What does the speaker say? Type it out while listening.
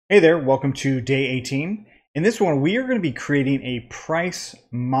Hey there, welcome to day 18. In this one, we are going to be creating a price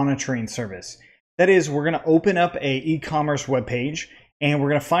monitoring service. That is, we're going to open up a e-commerce web page and we're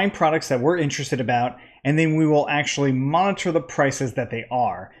going to find products that we're interested about, and then we will actually monitor the prices that they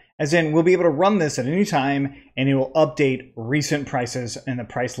are. As in, we'll be able to run this at any time and it will update recent prices and the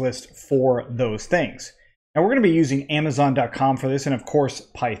price list for those things. Now, we're going to be using Amazon.com for this and of course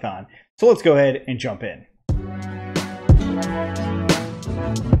Python. So let's go ahead and jump in.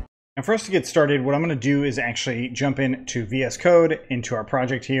 And for us to get started, what I'm going to do is actually jump into VS Code into our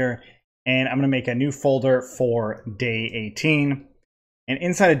project here, and I'm going to make a new folder for day 18. And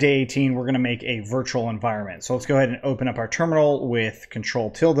inside of day 18, we're going to make a virtual environment. So let's go ahead and open up our terminal with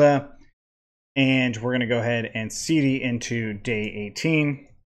Control tilde, and we're going to go ahead and cd into day 18.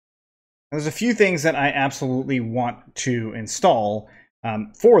 There's a few things that I absolutely want to install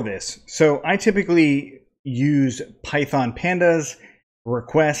for this. So I typically use Python pandas,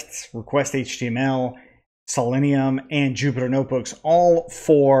 requests, request HTML, Selenium, and Jupyter Notebooks, all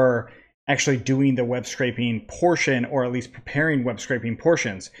for actually doing the web scraping portion, or at least preparing web scraping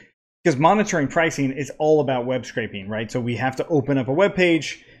portions. Because monitoring pricing is all about web scraping, right? So we have to open up a web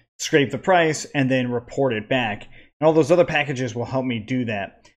page, scrape the price, and then report it back. And all those other packages will help me do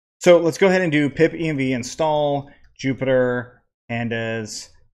that. So let's go ahead and do pip env install Jupyter pandas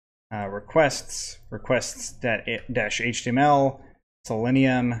requests-html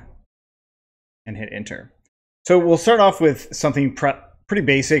Selenium, and hit enter. So we'll start off with something pretty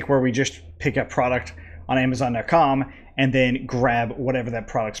basic, where we just pick a product on Amazon.com and then grab whatever that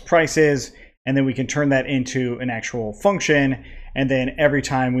product's price is, and then we can turn that into an actual function, and then every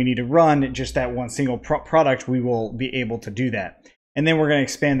time we need to run just that one single product, we will be able to do that. And then we're going to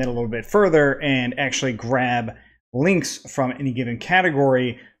expand that a little bit further and actually grab links from any given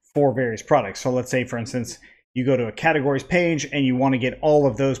category for various products. So let's say, for instance, you go to a categories page and you want to get all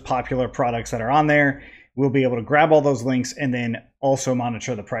of those popular products that are on there. We'll be able to grab all those links and then also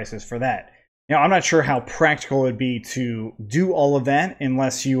monitor the prices for that. Now, I'm not sure how practical it would be to do all of that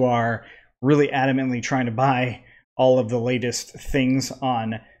unless you are really adamantly trying to buy all of the latest things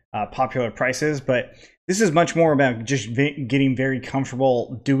on popular prices. But this is much more about just getting very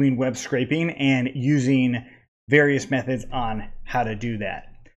comfortable doing web scraping and using various methods on how to do that.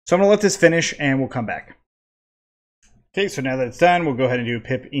 So I'm going to let this finish and we'll come back. Okay, so now that it's done, we'll go ahead and do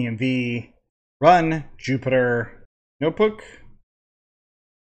pip env run Jupyter Notebook. Of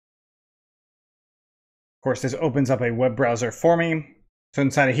course, this opens up a web browser for me. So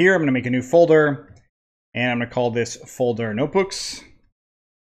inside of here, I'm going to make a new folder, and I'm going to call this folder notebooks.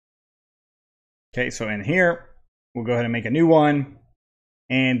 Okay, so in here, we'll go ahead and make a new one,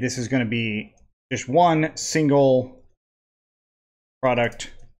 and this is going to be just one single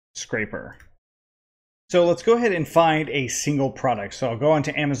product scraper. So let's go ahead and find a single product. So I'll go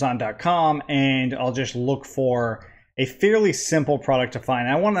onto Amazon.com and I'll just look for a fairly simple product to find.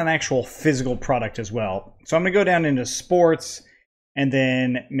 I want an actual physical product as well. So I'm going to go down into sports and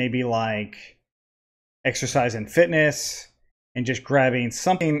then maybe like exercise and fitness, and just grabbing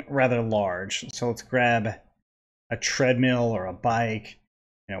something rather large. So let's grab a treadmill or a bike,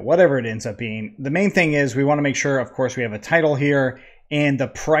 whatever it ends up being. The main thing is we want to make sure, of course, we have a title here and the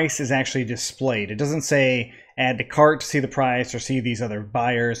price is actually displayed. It doesn't say add to cart to see the price or see these other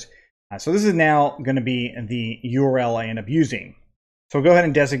buyers. So this is now going to be the URL I end up using. So we'll go ahead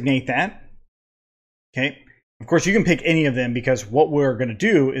and designate that. Okay. Of course, you can pick any of them because what we're going to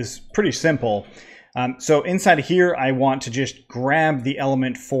do is pretty simple. So inside of here, I want to just grab the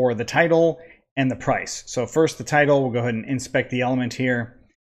element for the title and the price. So first the title, we'll go ahead and inspect the element here.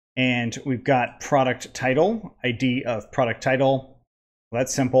 And we've got product title, ID of product title. Well,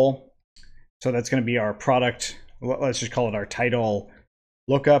 that's simple. So that's going to be our product. Let's just call it our title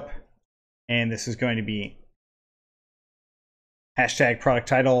lookup. And this is going to be hashtag product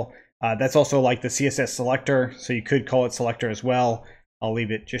title. That's also like the CSS selector. So you could call it selector as well. I'll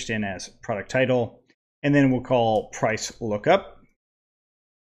leave it just in as product title. And then we'll call price lookup.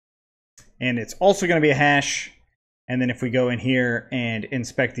 And it's also going to be a hash. And then if we go in here and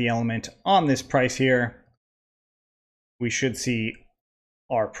inspect the element on this price here, we should see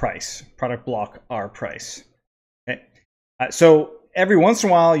our price, product block our price. Okay. So every once in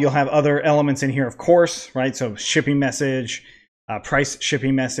a while, you'll have other elements in here, of course, right? So shipping message, price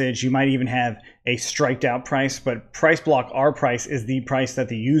shipping message. You might even have a striked out price, but price block our price is the price that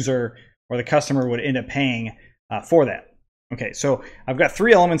the user or the customer would end up paying for that. Okay, so I've got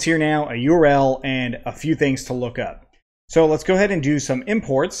three elements here now, a URL and a few things to look up. So let's go ahead and do some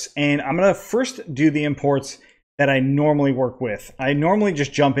imports, and I'm going to first do the imports that I normally work with. I normally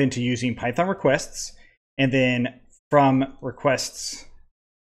just jump into using Python requests, and then from requests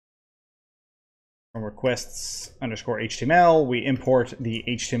from requests underscore HTML, we import the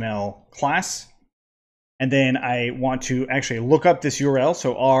HTML class. And then I want to actually look up this URL.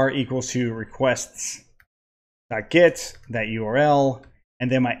 So R equals to requests.get that URL.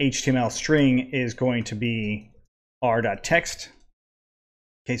 And then my HTML string is going to be r.text.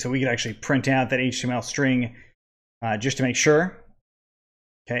 Okay, so we could actually print out that HTML string just to make sure.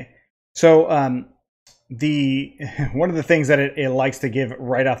 Okay, so one of the things that it likes to give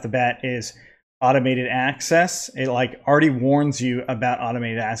right off the bat is automated access. It like already warns you about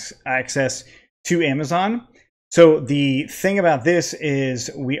automated access to Amazon. So the thing about this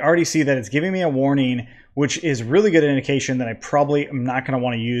is we already see that it's giving me a warning, which is really good indication that I probably am not going to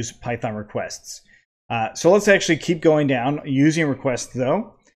want to use Python requests. So let's actually keep going down using requests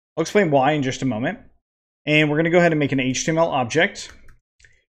though. I'll explain why in just a moment. And we're going to go ahead and make an HTML object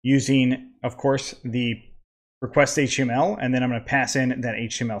using, of course, the request HTML. And then I'm going to pass in that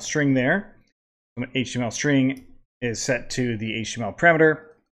HTML string there. HTML string is set to the HTML parameter.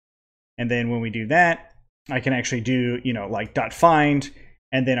 And then when we do that, I can actually do, like .find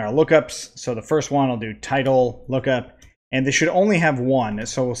and then our lookups. So the first one I'll do title lookup, and this should only have one.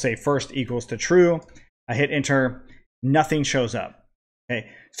 So we'll say first equals to true. I hit enter, nothing shows up. Okay.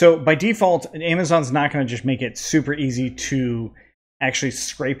 So by default, Amazon's not going to just make it super easy to actually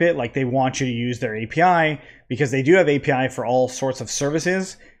scrape it. Like they want you to use their API because they do have API for all sorts of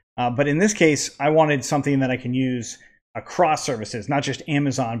services. But in this case, I wanted something that I can use across services, not just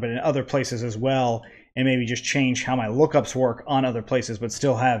Amazon, but in other places as well, and maybe just change how my lookups work on other places, but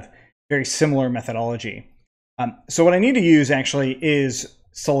still have very similar methodology. So what I need to use actually is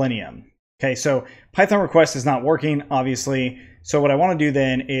Selenium. Okay, so Python request is not working, obviously. So what I want to do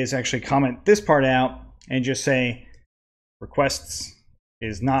then is actually comment this part out and just say requests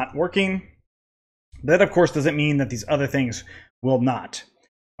is not working. That, of course, doesn't mean that these other things will not.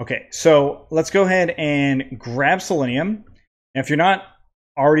 Okay, so let's go ahead and grab Selenium. Now, if you're not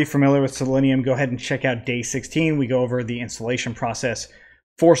already familiar with Selenium, go ahead and check out day 16. We go over the installation process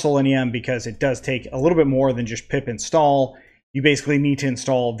for Selenium because it does take a little bit more than just pip install. You basically need to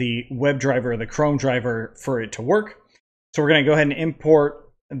install the WebDriver, the Chrome driver, for it to work. So we're going to go ahead and import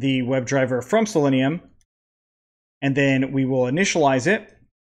the WebDriver from Selenium, and then we will initialize it.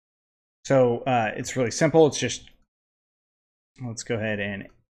 So it's really simple. It's just, let's go ahead and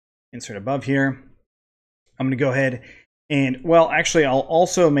insert above here. I'm going to go ahead and, well, actually, I'll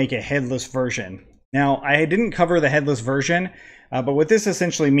also make a headless version. Now, I didn't cover the headless version, but what this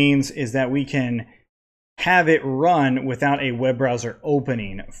essentially means is that we can have it run without a web browser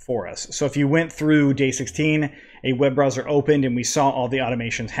opening for us. So if you went through day 16, a web browser opened and we saw all the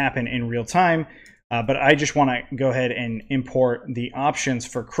automations happen in real time, but I just want to go ahead and import the options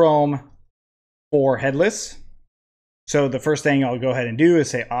for Chrome for headless. So the first thing I'll go ahead and do is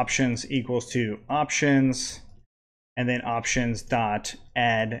say options equals to options, and then options dot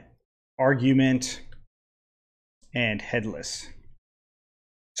add argument and headless.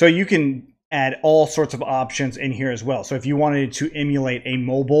 So you can add all sorts of options in here as well. So if you wanted to emulate a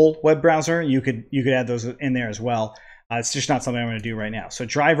mobile web browser, you could add those in there as well. It's just not something I'm going to do right now. So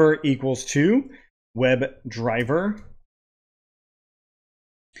driver equals to WebDriver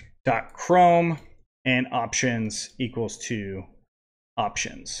dot Chrome, and options equals to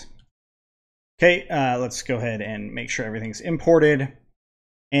options. Okay, let's go ahead and make sure everything's imported.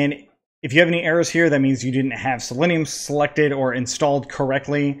 And if you have any errors here, that means you didn't have Selenium selected or installed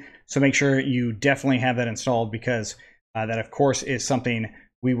correctly. So make sure you definitely have that installed because that, of course, is something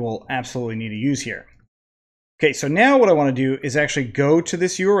we will absolutely need to use here. Okay, so now what I want to do is actually go to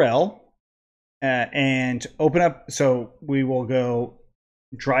this URL and open up. So we will go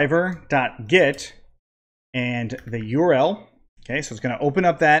driver.get and the URL. Okay, so it's going to open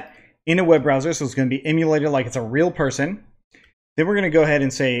up that in a web browser. So it's going to be emulated like it's a real person. Then we're going to go ahead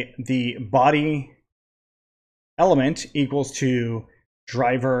and say the body element equals to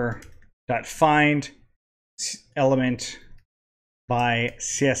driver.find element by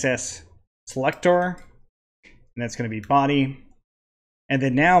CSS selector. And that's going to be body. And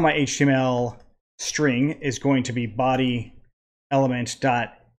then now my HTML string is going to be body element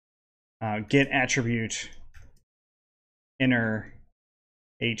dot get attribute inner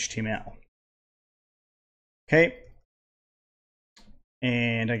HTML. Okay.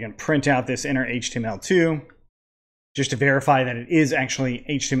 And I can print out this inner HTML too, just to verify that it is actually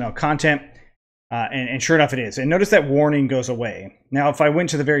HTML content. And sure enough, it is. And notice that warning goes away. Now, if I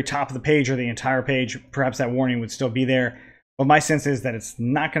went to the very top of the page or the entire page, perhaps that warning would still be there. But my sense is that it's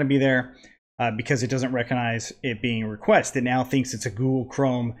not going to be there because it doesn't recognize it being a request. It now thinks it's a Google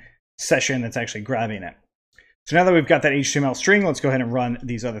Chrome session that's actually grabbing it. So now that we've got that HTML string, let's go ahead and run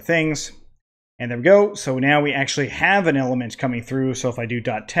these other things. And there we go. So now we actually have an element coming through. So if I do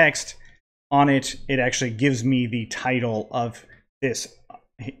 .text on it, it actually gives me the title of this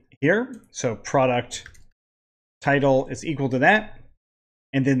here. So product title is equal to that.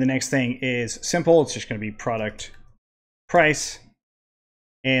 And then the next thing is simple. It's just going to be product price.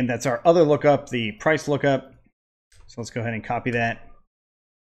 And that's our other lookup, the price lookup. So let's go ahead and copy that.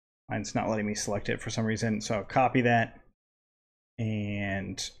 It's not letting me select it for some reason. So I'll copy that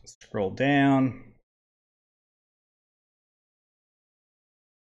and scroll down.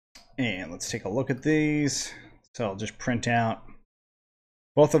 And let's take a look at these. So I'll just print out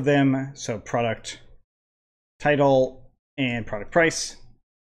both of them. So product title and product price.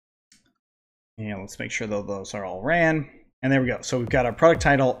 And let's make sure that those are all ran. And there we go. So we've got our product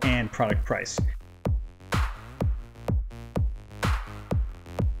title and product price.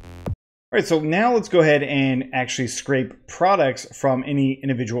 All right, so now let's go ahead and actually scrape products from any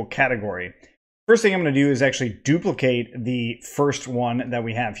individual category. First thing I'm going to do is actually duplicate the first one that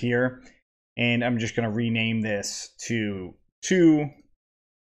we have here. And I'm just going to rename this to 2.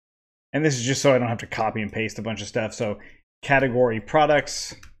 And this is just so I don't have to copy and paste a bunch of stuff. So category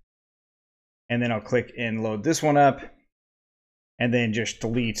products. And then I'll click and load this one up. And then just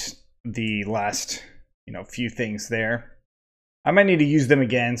delete the last, few things there. I might need to use them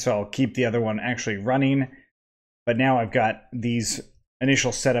again, so I'll keep the other one actually running. But now I've got these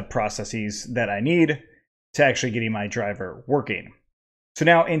initial setup processes that I need to actually getting my driver working. So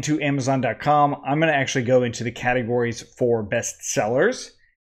now into Amazon.com, I'm going to actually go into the categories for best sellers.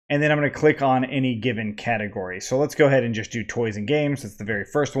 And then I'm going to click on any given category. So let's go ahead and just do toys and games. That's the very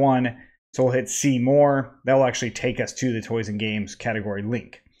first one. So we'll hit see more. That will actually take us to the toys and games category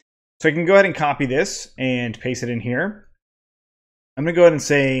link. So I can go ahead and copy this and paste it in here. I'm going to go ahead and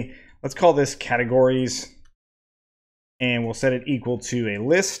say, let's call this categories, and we'll set it equal to a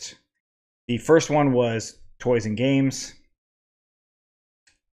list. The first one was toys and games.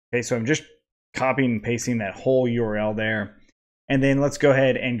 Okay, so I'm just copying and pasting that whole URL there. And then let's go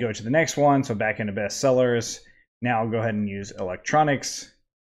ahead and go to the next one. So back into best sellers. Now I'll go ahead and use electronics,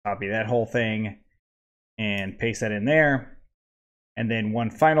 copy that whole thing and paste that in there. And then one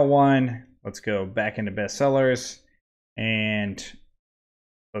final one, let's go back into best sellers and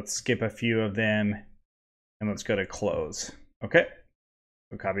let's skip a few of them and let's go to close. Okay,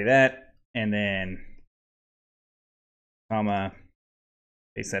 so copy that and then comma,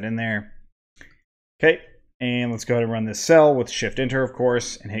 paste that in there. Okay, and let's go ahead and run this cell with shift enter, of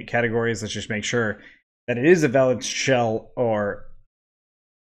course, and hit categories. Let's just make sure that it is a valid shell or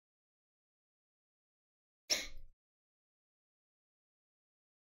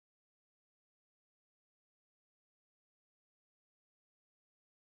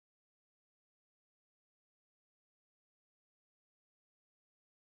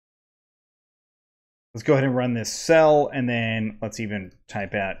let's go ahead and run this cell, and then let's even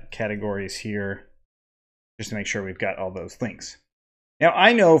type out categories here just to make sure we've got all those links. Now,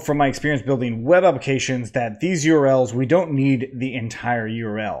 I know from my experience building web applications that these URLs, we don't need the entire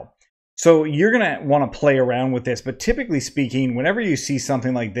URL. So you're going to want to play around with this, but typically speaking, whenever you see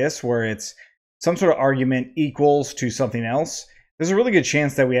something like this where it's some sort of argument equals to something else, there's a really good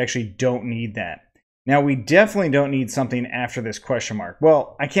chance that we actually don't need that. Now, we definitely don't need something after this question mark.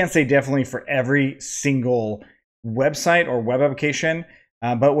 Well, I can't say definitely for every single website or web application,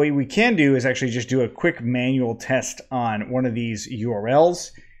 but what we can do is actually just do a quick manual test on one of these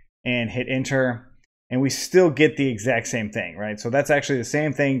URLs and hit enter, and we still get the exact same thing, right? So that's actually the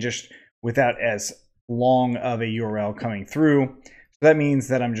same thing, just without as long of a URL coming through. So that means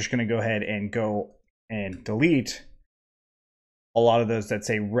that I'm just going to go ahead and go and delete a lot of those that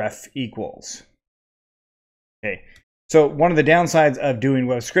say ref equals. Okay, so one of the downsides of doing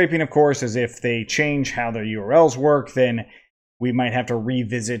web scraping, of course, is if they change how their URLs work, then we might have to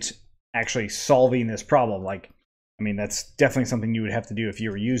revisit actually solving this problem. That's definitely something you would have to do if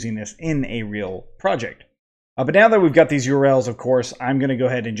you were using this in a real project. But now that we've got these URLs, of course, I'm going to go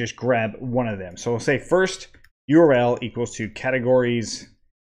ahead and just grab one of them. So we'll say first URL equals to categories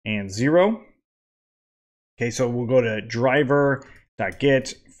and 0. Okay, so we'll go to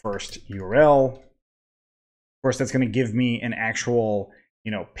driver.get first URL. Of course, that's going to give me an actual,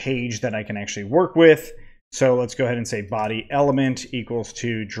 page that I can actually work with. So let's go ahead and say body element equals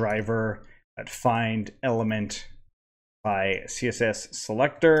to driver.find element by CSS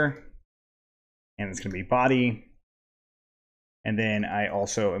selector. And it's going to be body. And then I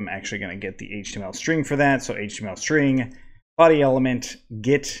also am actually going to get the HTML string for that. So HTML string, body element,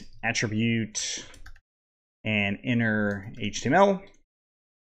 get attribute, and inner HTML.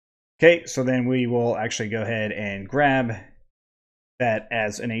 Okay, so then we will actually go ahead and grab that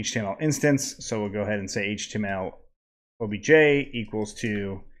as an HTML instance. So we'll go ahead and say HTML obj equals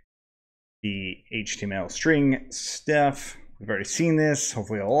to the HTML string stuff. We've already seen this,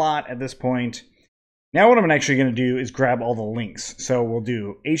 hopefully a lot at this point. Now what I'm actually going to do is grab all the links. So we'll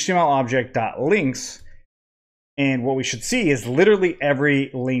do HTML object.links, and what we should see is literally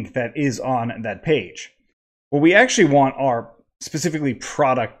every link that is on that page. What we actually want are specifically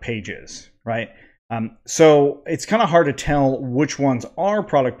product pages, right? So it's kind of hard to tell which ones are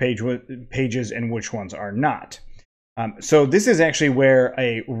product pages and which ones are not. So this is actually where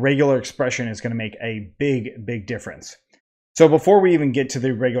a regular expression is going to make a big difference. So before we even get to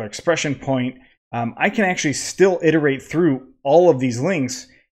the regular expression point, I can actually still iterate through all of these links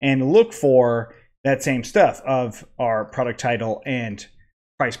and look for that same stuff of our product title and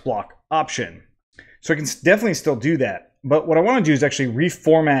price block option. So I can definitely still do that. But what I want to do is actually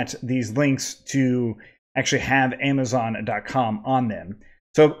reformat these links to actually have Amazon.com on them.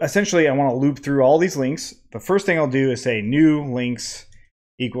 So essentially, I want to loop through all these links. The first thing I'll do is say new links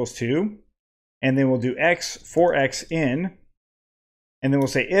equals to, and then we'll do x for x in, and then we'll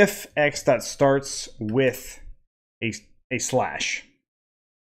say if x dot starts with a slash.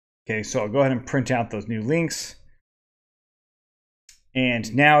 Okay, so I'll go ahead and print out those new links.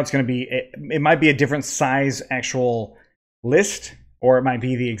 And now it's going to be, it might be a different size actual list, or it might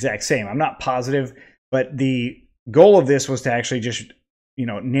be the exact same. I'm not positive, but the goal of this was to actually just,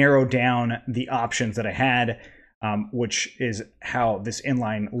 narrow down the options that I had, which is how this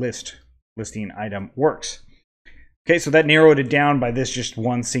inline listing item works. Okay, so that narrowed it down by this just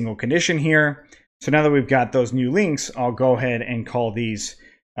one single condition here. So now that we've got those new links, I'll go ahead and call these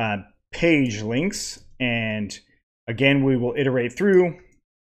page links. And again, we will iterate through.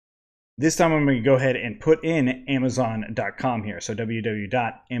 This time I'm going to go ahead and put in Amazon.com here. So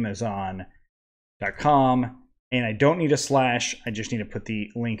www.amazon.com. And I don't need a slash. I just need to put the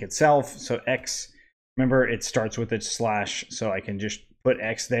link itself. So X, remember it starts with a slash. So I can just put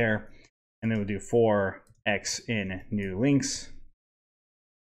X there. And then we'll do for X in new links.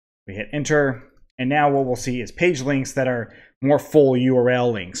 We hit enter. And now what we'll see is page links that are more full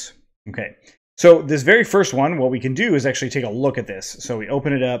URL links. Okay. So this very first one, what we can do is actually take a look at this. So we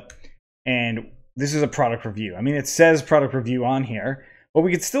open it up, and this is a product review. I mean, it says product review on here, but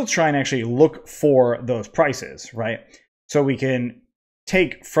we could still try and actually look for those prices, right? So we can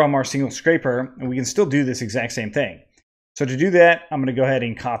take from our single scraper, and we can still do this exact same thing. So to do that, I'm going to go ahead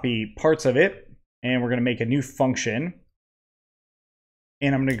and copy parts of it, and we're going to make a new function.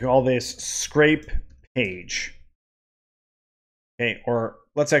 And I'm going to call this scrape page. Okay, or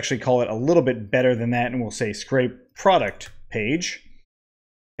let's actually call it a little bit better than that, and we'll say scrape product page.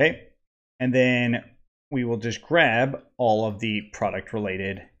 Okay, and then we will just grab all of the product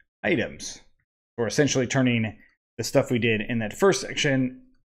related items. We're essentially turning the stuff we did in that first section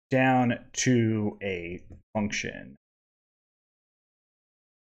down to a function.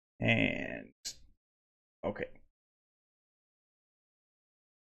 And okay.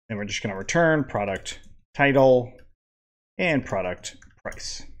 Then we're just going to return product title and product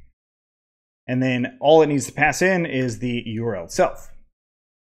price. And then all it needs to pass in is the URL itself.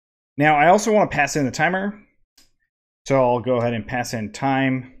 Now I also want to pass in the timer. So I'll go ahead and pass in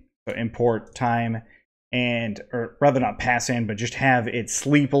time. So import time, or rather not pass in, but just have it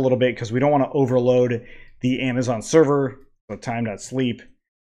sleep a little bit because we don't want to overload the Amazon server. So time.sleep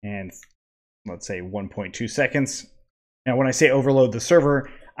and let's say 1.2 seconds. Now when I say overload the server,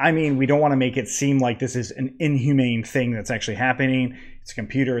 I mean, we don't want to make it seem like this is an inhumane thing that's actually happening. It's a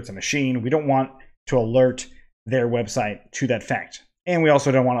computer, it's a machine. We don't want to alert their website to that fact. And we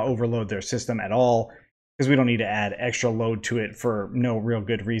also don't want to overload their system at all because we don't need to add extra load to it for no real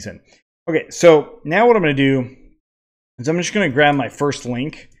good reason. Okay, so now what I'm going to do is I'm just going to grab my first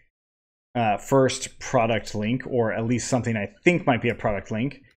link, first product link, or at least something I think might be a product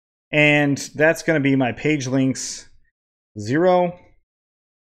link. And that's going to be my page links 0.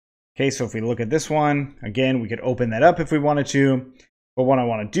 Okay, so if we look at this one, again, we could open that up if we wanted to. But what I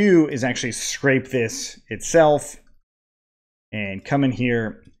want to do is actually scrape this itself and come in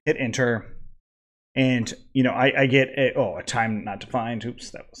here, hit enter. And, I get a time not defined.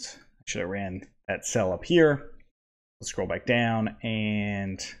 Oops, I should have ran that cell up here. Let's scroll back down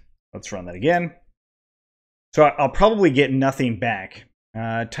and let's run that again. So I'll probably get nothing back.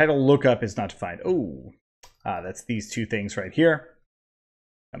 Title lookup is not defined. That's these two things right here.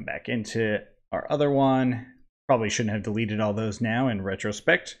 Come back into our other one. Probably shouldn't have deleted all those now in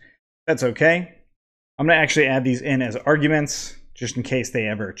retrospect. That's okay. I'm going to actually add these in as arguments just in case they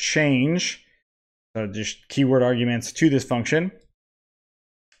ever change. So just keyword arguments to this function.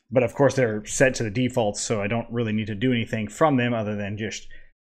 but of course they're set to the defaults, so I don't really need to do anything from them other than just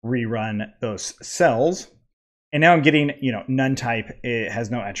rerun those cells. And now I'm getting, none type, it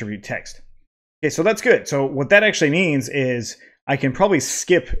has no attribute text. Okay, so that's good. So what that actually means is I can probably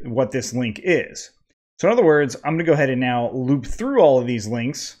skip what this link is. So in other words, I'm gonna go ahead and now loop through all of these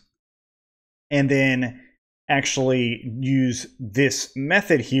links and then actually use this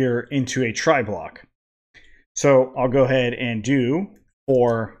method here into a try block. So I'll go ahead and do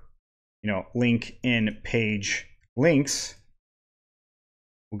for, link in page links.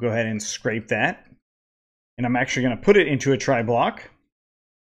 We'll go ahead and scrape that. And I'm actually going to put it into a try block.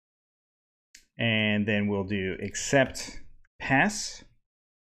 And then we'll do accept pass.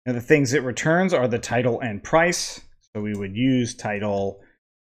 Now the things it returns are the title and price. So we would use title,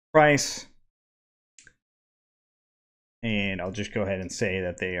 price. And I'll just go ahead and say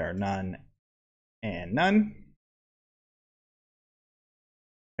that they are none and none.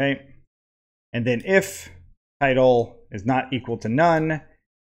 Okay. And then if title is not equal to none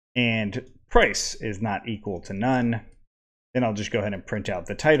and price is not equal to none, then I'll just go ahead and print out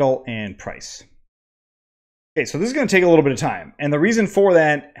the title and price. Okay, so this is going to take a little bit of time. And the reason for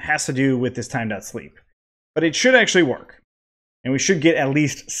that has to do with this time.sleep. But it should actually work. And we should get at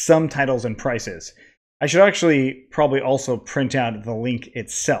least some titles and prices. I should actually probably also print out the link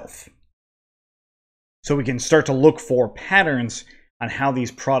itself, so we can start to look for patterns on how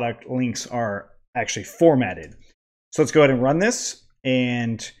these product links are actually formatted. So let's go ahead and run this.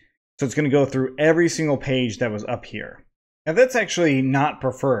 And so it's going to go through every single page that was up here. Now that's actually not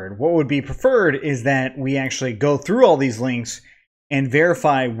preferred. What would be preferred is that we actually go through all these links and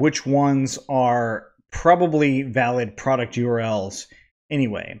verify which ones are probably valid product URLs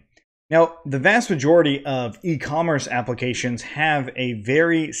anyway. Now, the vast majority of e-commerce applications have a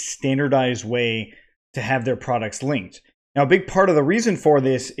very standardized way to have their products linked. Now, a big part of the reason for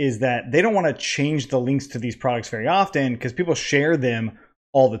this is that they don't want to change the links to these products very often because people share them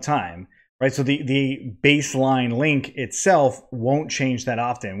all the time, right? So the baseline link itself won't change that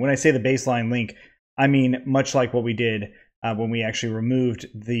often. When I say the baseline link, I mean much like what we did when we actually removed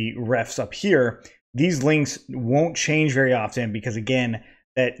the refs up here. These links won't change very often because, again,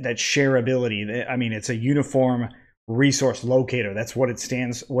 that shareability, I mean, it's a uniform resource locator. That's what it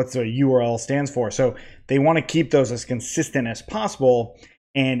stands, what the URL stands for. So they want to keep those as consistent as possible.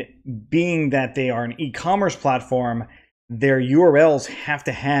 And being that they are an e-commerce platform, their URLs have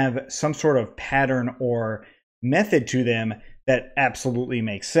to have some sort of pattern or method to them that absolutely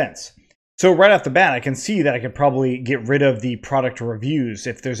makes sense. So right off the bat, I can see that I could probably get rid of the product reviews.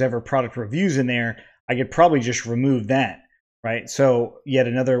 If there's ever product reviews in there, I could probably just remove that. Right, so yet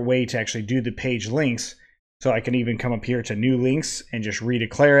another way to actually do the page links. So I can even come up here to new links and just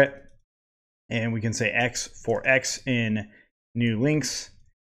redeclare it. And we can say X for X in new links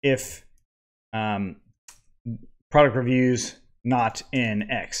if product reviews not in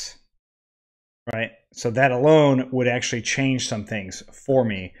X. Right, so that alone would actually change some things for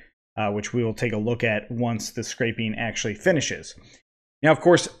me, which we will take a look at once the scraping actually finishes. Now, of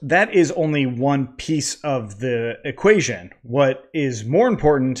course, that is only one piece of the equation. What is more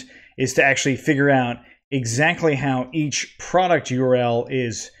important is to actually figure out exactly how each product URL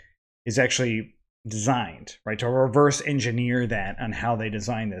is actually designed, right? To reverse engineer that on how they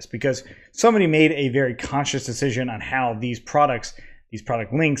design this, because somebody made a very conscious decision on how these product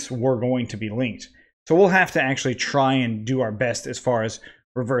links were going to be linked. So we'll have to actually try and do our best as far as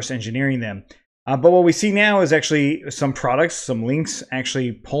reverse engineering them. But what we see now is actually some products, some links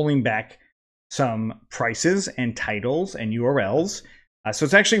actually pulling back some prices and titles and URLs. So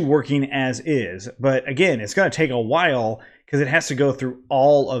it's actually working as is. But again, it's going to take a while because it has to go through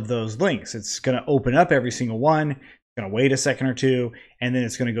all of those links. It's going to open up every single one. It's going to wait a second or two, and then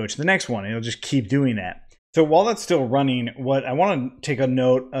it's going to go to the next one. And it'll just keep doing that. So while that's still running, what I want to take a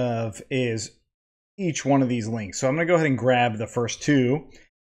note of is each one of these links. So I'm going to go ahead and grab the first two.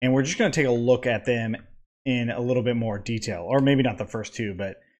 And we're just going to take a look at them in a little bit more detail. Or maybe not the first two,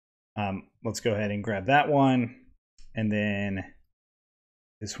 but let's go ahead and grab that one. And then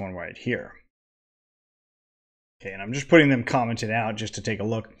this one right here. Okay, and I'm just putting them commented out just to take a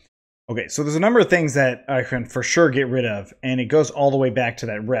look. Okay, so there's a number of things that I can for sure get rid of. And it goes all the way back to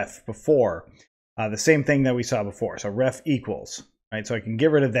that ref before. The same thing that we saw before. So ref equals, right? So I can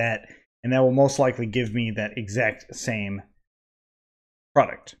get rid of that. And that will most likely give me that exact same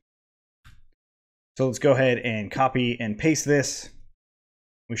product. So let's go ahead and copy and paste this.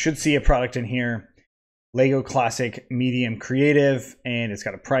 We should see a product in here. Lego Classic Medium Creative, and it's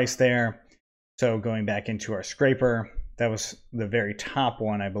got a price there. So going back into our scraper, that was the very top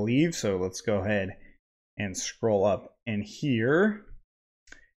one, I believe. So let's go ahead and scroll up in here.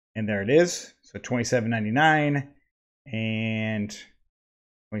 And there it is. So $27.99 and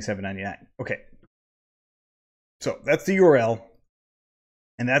 $27.99. Okay. So that's the URL,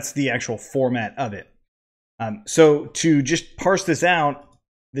 and that's the actual format of it. So to just parse this out,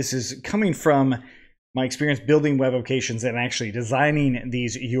 this is coming from my experience building web applications and actually designing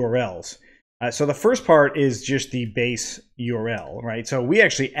these URLs. So the first part is just the base URL, right? So we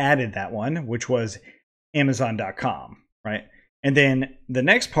actually added that one, which was Amazon.com, right? And then the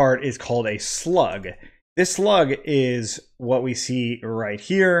next part is called a slug. This slug is what we see right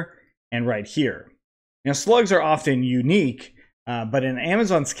here and right here. Now, slugs are often unique, but in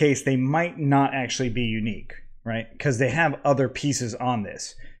Amazon's case, they might not actually be unique, right? Because they have other pieces on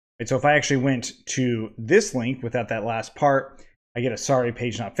this. Right? So if I actually went to this link without that last part, I get a sorry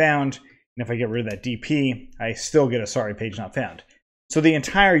page not found. And if I get rid of that DP, I still get a sorry page not found. So the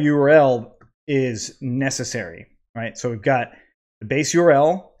entire URL is necessary, right? So we've got the base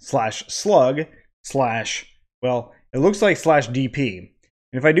URL /slug / well, it looks like /DP.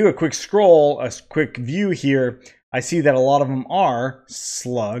 And if I do a quick scroll, a quick view here, I see that a lot of them are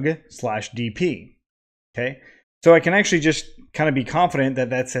slug /DP. Okay, so I can actually just kind of be confident that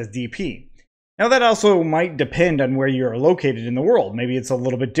that says DP. Now that also might depend on where you're located in the world. Maybe it's a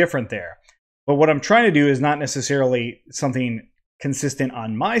little bit different there. But what I'm trying to do is not necessarily something consistent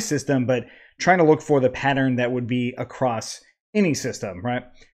on my system, but trying to look for the pattern that would be across any system, right?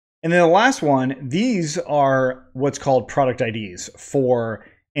 And then the last one, these are what's called product IDs for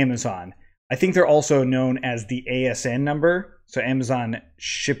Amazon. I think they're also known as the ASN number, so Amazon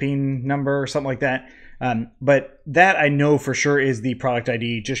shipping number or something like that. But that I know for sure is the product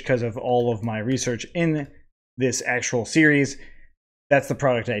ID just because of all of my research in this actual series. That's the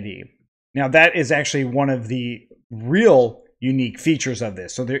product ID. Now that is actually one of the real unique features of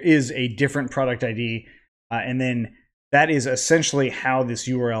this. So there is a different product ID, and then that is essentially how this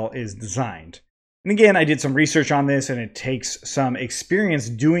URL is designed. And again, I did some research on this, and it takes some experience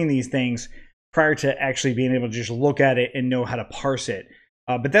doing these things prior to actually being able to just look at it and know how to parse it.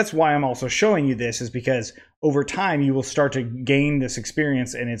 But that's why I'm also showing you this, is because over time you will start to gain this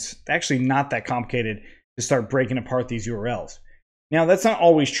experience, and it's actually not that complicated to start breaking apart these URLs. Now, that's not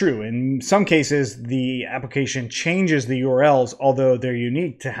always true. In some cases, the application changes the URLs, although they're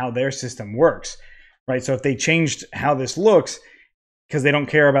unique to how their system works, right? So if they changed how this looks, because they don't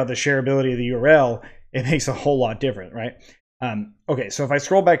care about the shareability of the URL, it makes a whole lot different, right? Okay, so if I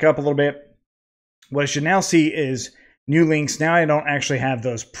scroll back up a little bit, what I should now see is new links. Now I don't actually have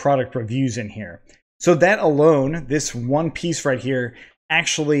those product reviews in here. So that alone, this one piece right here,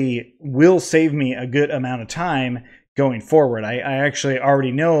 actually will save me a good amount of time going forward. I actually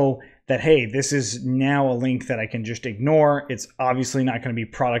already know that, hey, this is now a link that I can just ignore. It's obviously not going to be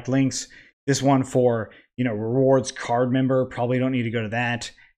product links. This one for, rewards card member, probably don't need to go to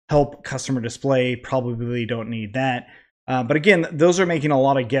that. Help customer display, probably don't need that. But again, those are making a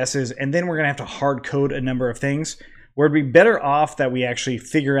lot of guesses, and then we're going to have to hard code a number of things, where it'd be better off that we actually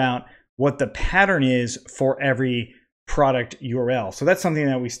figure out what the pattern is for every product URL. So that's something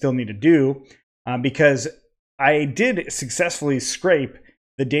that we still need to do, because I did successfully scrape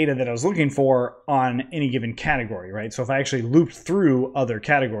the data that I was looking for on any given category, right? So if I actually looped through other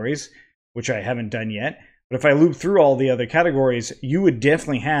categories, which I haven't done yet, but if I loop through all the other categories, you would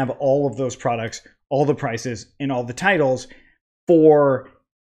definitely have all of those products, all the prices, and all the titles for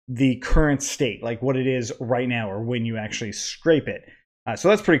the current state, like what it is right now or when you actually scrape it. So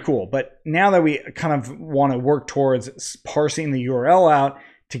that's pretty cool. But now that we kind of want to work towards parsing the URL out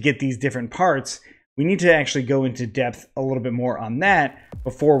to get these different parts, we need to actually go into depth a little bit more on that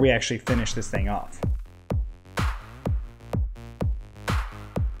before we actually finish this thing off.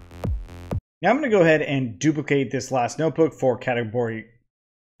 Now I'm going to go ahead and duplicate this last notebook for category.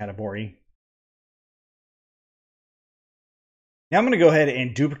 Now I'm going to go ahead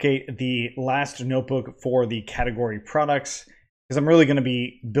and duplicate the last notebook for the category products, because I'm really going to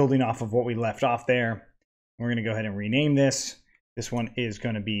be building off of what we left off there. We're going to go ahead and rename this. This one is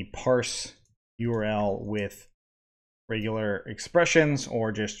going to be parse URL with regular expressions,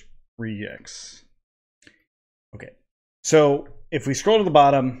 or just regex. Okay, so if we scroll to the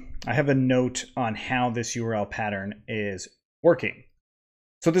bottom, I have a note on how this URL pattern is working.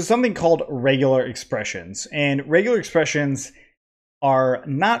 So there's something called regular expressions, and regular expressions are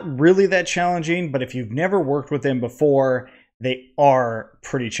not really that challenging, but if you've never worked with them before, they are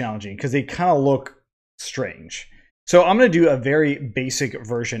pretty challenging because they kind of look strange. So I'm going to do a very basic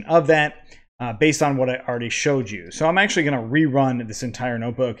version of that based on what I already showed you. So I'm actually going to rerun this entire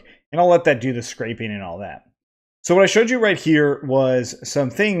notebook, and I'll let that do the scraping and all that. So what I showed you right here was some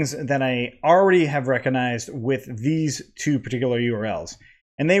things that I already have recognized with these two particular URLs.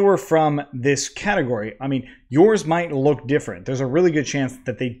 and they were from this category. I mean, yours might look different. There's a really good chance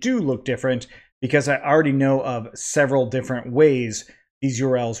that they do look different because I already know of several different ways these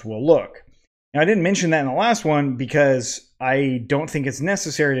URLs will look. Now, I didn't mention that in the last one because I don't think it's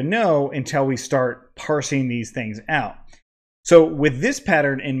necessary to know until we start parsing these things out. So with this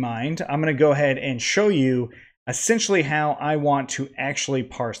pattern in mind, I'm going to go ahead and show you essentially how I want to actually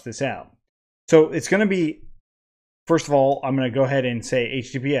parse this out. So it's going to be, first of all, I'm going to go ahead and say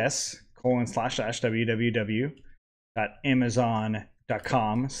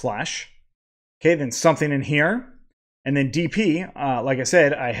https://www.amazon.com/. Okay, then something in here. And then DP, like I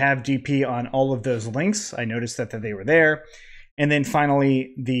said, I have DP on all of those links. I noticed that they were there. And then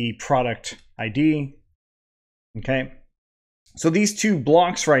finally, the product ID. Okay, so these two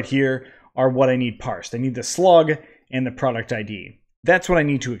blocks right here are what I need parsed. I need the slug and the product ID. That's what I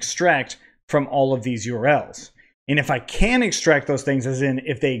need to extract from all of these URLs. And if I can extract those things, as in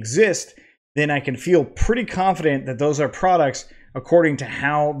if they exist, then I can feel pretty confident that those are products according to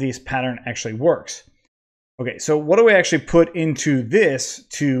how this pattern actually works. Okay, so what do I actually put into this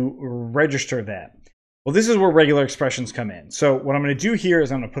to register that? Well, this is where regular expressions come in. So what I'm going to do here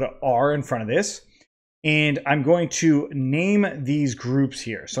is I'm going to put an R in front of this, and I'm going to name these groups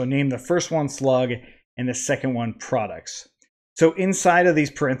here. So name the first one slug and the second one products. So inside of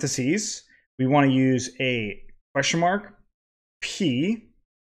these parentheses, we want to use a question mark, P,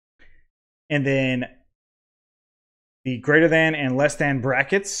 and then the greater than and less than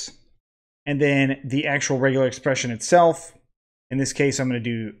brackets, and then the actual regular expression itself. In this case, I'm going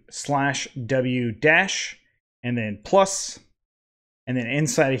to do /w- and then plus, and then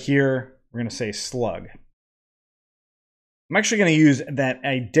inside of here, we're going to say slug. I'm actually going to use that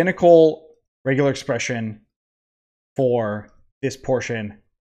identical regular expression for this portion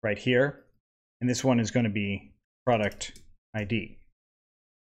right here. And this one is going to be product ID.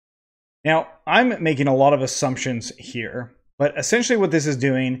 Now, I'm making a lot of assumptions here, but essentially what this is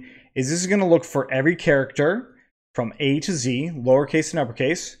doing is this is going to look for every character from A to Z, lowercase and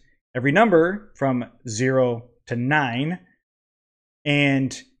uppercase, every number from 0 to 9,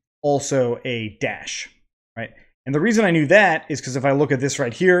 and also a dash, right? And the reason I knew that is because if I look at this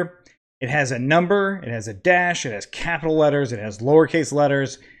right here, it has a number, it has a dash, it has capital letters, it has lowercase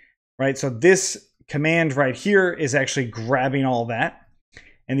letters, right? So this command right here is actually grabbing all that.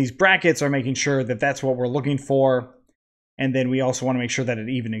 And these brackets are making sure that that's what we're looking for. And then we also want to make sure that it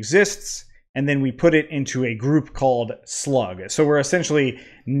even exists. And then we put it into a group called slug. So we're essentially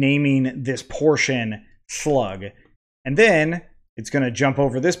naming this portion slug. And then it's going to jump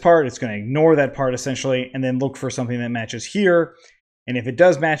over this part. It's going to ignore that part essentially, and then look for something that matches here. And if it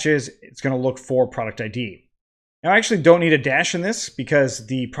does matches, it's going to look for product ID. Now, I actually don't need a dash in this because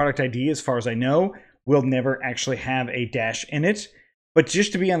the product ID, as far as I know, will never actually have a dash in it. But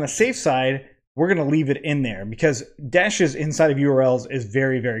just to be on the safe side, we're going to leave it in there because dashes inside of URLs is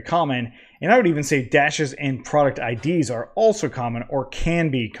very, very common. And I would even say dashes and product IDs are also common or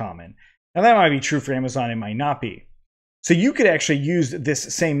can be common. Now, that might be true for Amazon, it might not be. So you could actually use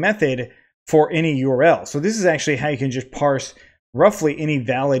this same method for any URL. So this is actually how you can just parse roughly any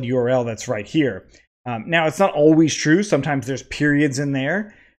valid URL that's right here. Now, it's not always true. Sometimes there's periods in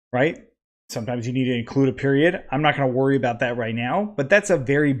there, right? Sometimes you need to include a period. I'm not going to worry about that right now, but that's a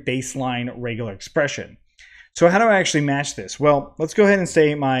very baseline regular expression. So how do I actually match this? Well, let's go ahead and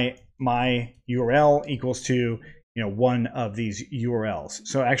say my URL equals to one of these URLs.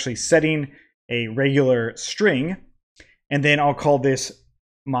 So actually setting a regular string, and then I'll call this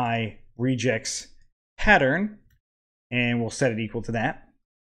my regex pattern, and we'll set it equal to that.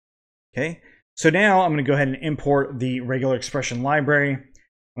 Okay. So now I'm going to go ahead and import the regular expression library.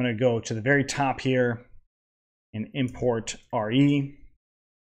 I'm going to go to the very top here and import RE.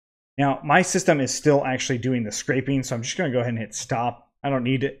 Now, my system is still actually doing the scraping, so I'm just going to go ahead and hit stop. I don't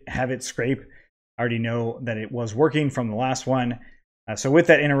need to have it scrape. I already know that it was working from the last one. So with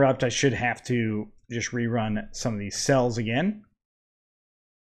that interrupt, I should have to just rerun some of these cells again.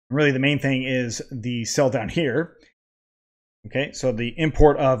 Really, the main thing is the cell down here. Okay, so the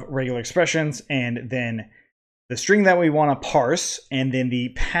import of regular expressions, and then the string that we want to parse, and then the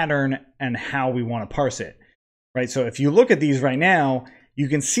pattern and how we want to parse it, right? So if you look at these right now, you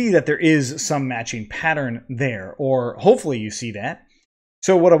can see that there is some matching pattern there, or hopefully you see that.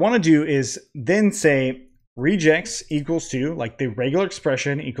 So what I want to do is then say regex equals to, like the regular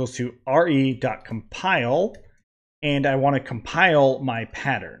expression equals to re.compile, and I want to compile my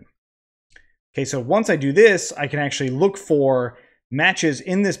pattern. Okay, so once I do this, I can actually look for matches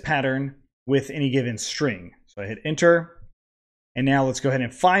in this pattern with any given string. So I hit enter, and now let's go ahead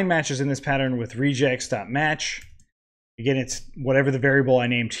and find matches in this pattern with regex.match Again, it's whatever the variable I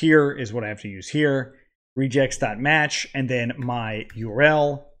named here is what I have to use here. Regex.match, and then my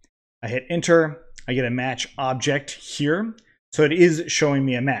URL. I hit enter. I get a match object here. So it is showing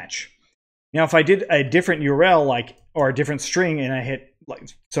me a match. Now, if I did a different URL, or a different string, and I hit,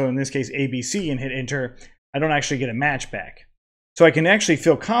 so in this case, ABC, and hit enter, I don't actually get a match back. So I can actually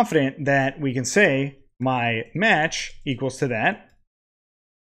feel confident that we can say my match equals to that.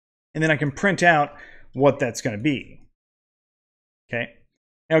 And then I can print out what that's going to be. Okay.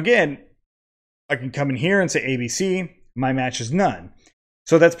 Now again, I can come in here and say ABC, my match is none.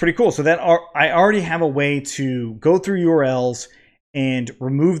 So that's pretty cool. So that I already have a way to go through URLs and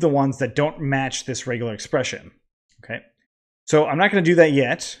remove the ones that don't match this regular expression. Okay. So I'm not going to do that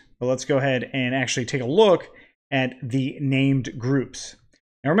yet, but let's go ahead and actually take a look at the named groups.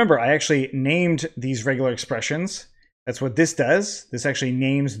 Now remember, I actually named these regular expressions. That's what this does. This actually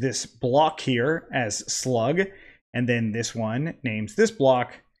names this block here as slug, and then this one names this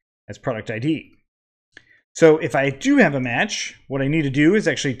block as product ID. So if I do have a match, what I need to do is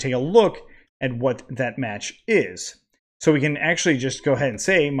actually take a look at what that match is. So we can actually just go ahead and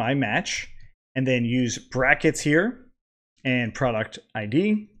say my match, and then use brackets here and product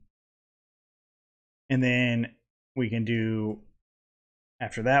ID. And then we can do,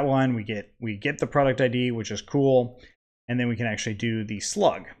 after that one, we get the product ID, which is cool. And then we can actually do the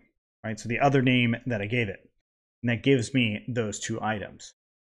slug, right? So the other name that I gave it. And that gives me those two items.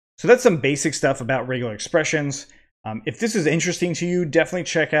 So that's some basic stuff about regular expressions. If this is interesting to you, definitely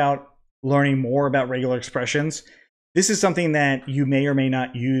check out learning more about regular expressions. This is something that you may or may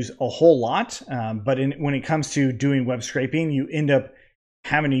not use a whole lot, but when it comes to doing web scraping, you end up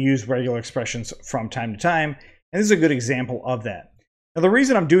having to use regular expressions from time to time. And this is a good example of that. Now, the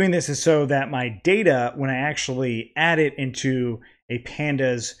reason I'm doing this is so that my data, when I actually add it into a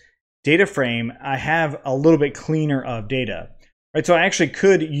pandas data frame, I have a little bit cleaner of data. Right, so I actually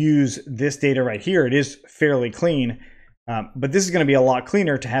could use this data right here. It is fairly clean, but this is going to be a lot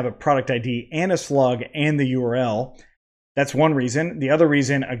cleaner to have a product ID and a slug and the URL. That's one reason. The other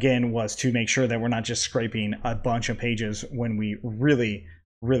reason, again, was to make sure that we're not just scraping a bunch of pages when we really,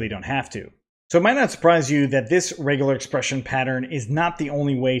 really don't have to. So it might not surprise you that this regular expression pattern is not the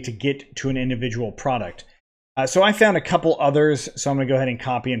only way to get to an individual product. So I found a couple others, so I'm going to go ahead and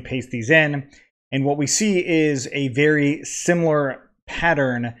copy and paste these in. And what we see is a very similar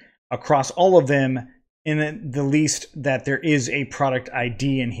pattern across all of them, in the least that there is a product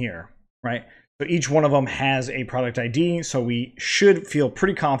ID in here, right? So each one of them has a product ID, so we should feel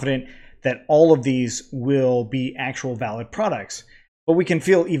pretty confident that all of these will be actual valid products. But we can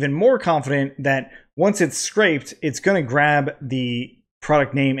feel even more confident that once it's scraped, it's going to grab the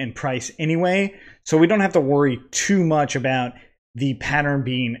product name and price anyway, so we don't have to worry too much about the pattern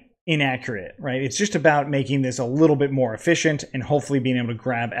being inaccurate, right? It's just about making this a little bit more efficient and hopefully being able to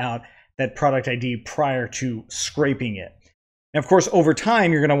grab out that product ID prior to scraping it. Now, of course, over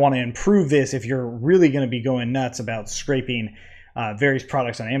time, you're going to want to improve this if you're really going to be going nuts about scraping various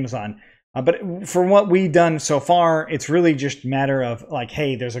products on Amazon. But for what we've done so far, it's really just a matter of like,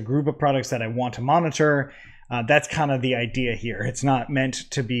 hey, there's a group of products that I want to monitor. That's kind of the idea here. It's not meant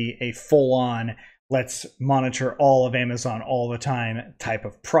to be a full-on, let's monitor all of Amazon all the time type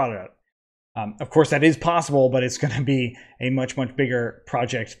of product. Of course, that is possible, but it's going to be a much, much bigger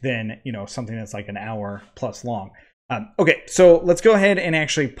project than, something that's like an hour plus long. Okay, so let's go ahead and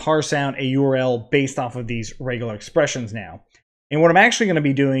actually parse out a URL based off of these regular expressions now. And what I'm actually going to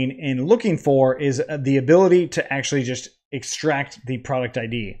be doing and looking for is the ability to actually just extract the product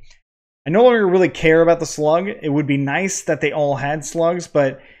ID. I no longer really care about the slug. It would be nice that they all had slugs,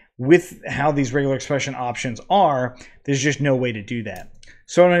 but with how these regular expression options are, there's just no way to do that.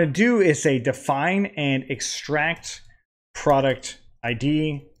 So what I'm going to do is say define and extract product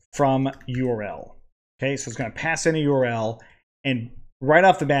ID from URL. Okay, so it's going to pass in a URL, and right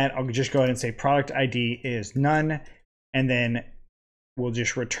off the bat, I'll just go ahead and say product ID is none, and then we'll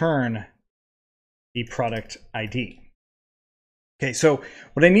just return the product ID. Okay, so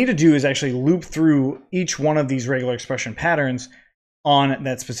what I need to do is actually loop through each one of these regular expression patterns on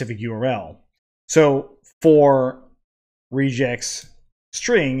that specific URL. So for regex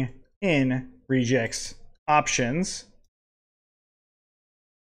string in regex options,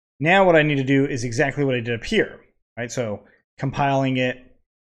 now what I need to do is exactly what I did up here, right? So compiling it,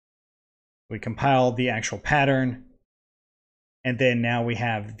 we compile the actual pattern, and then now we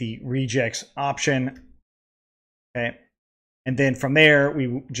have the regex option, okay? And then from there,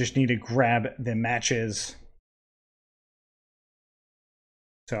 we just need to grab the matches.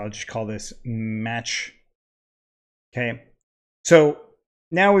 So I'll just call this match, okay? So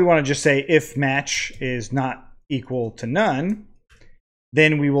now we want to just say if match is not equal to none,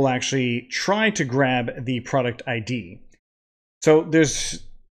 then we will actually try to grab the product ID. So there's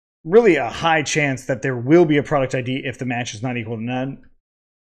really a high chance that there will be a product ID if the match is not equal to none.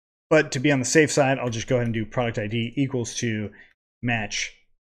 But to be on the safe side, I'll just go ahead and do product ID equals to match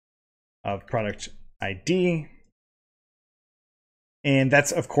of product ID. And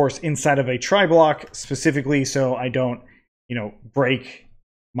that's, of course, inside of a try block specifically, so I don't, break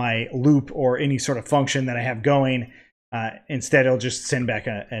my loop or any sort of function that I have going. Instead, it'll just send back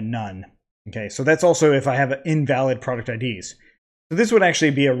a none. Okay, so that's also if I have invalid product IDs. So this would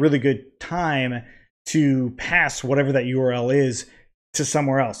actually be a really good time to pass whatever that URL is to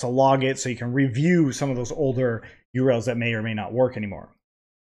somewhere else, to log it so you can review some of those older URLs that may or may not work anymore.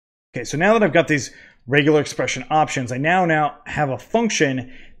 Okay, so now that I've got these regular expression options, I now have a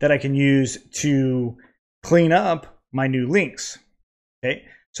function that I can use to clean up my new links. Okay,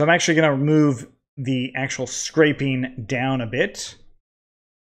 so I'm actually going to remove the actual scraping down a bit.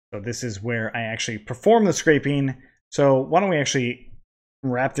 So this is where I actually perform the scraping. So why don't we actually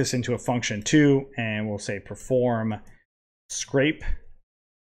wrap this into a function too, and we'll say perform scrape.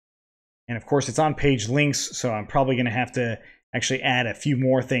 And of course it's on page links, so I'm probably going to have to actually add a few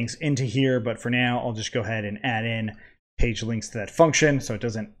more things into here, but for now I'll just go ahead and add in page links to that function so it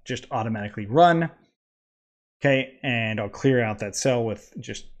doesn't just automatically run. Okay, and I'll clear out that cell with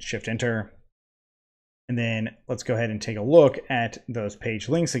just Shift Enter. And then let's go ahead and take a look at those page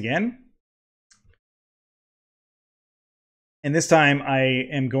links again. And this time I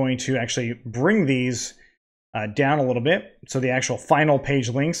am going to actually bring these down a little bit. So the actual final page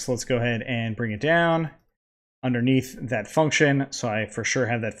links, let's go ahead and bring it down underneath that function. So I for sure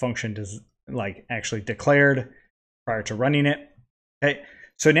have that function actually declared prior to running it. Okay,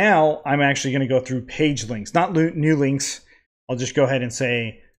 so now I'm actually going to go through page links, not new links. I'll just go ahead and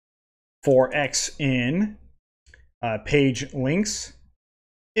say for X in page links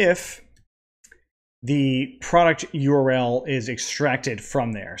if the product URL is extracted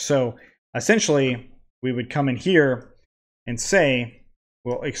from there. So essentially we would come in here and say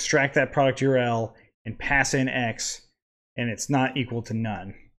we'll extract that product URL and pass in X, and it's not equal to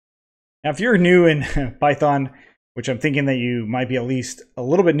none. Now if you're new in Python, which I'm thinking that you might be at least a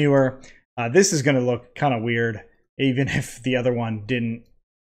little bit newer, this is going to look kind of weird even if the other one didn't.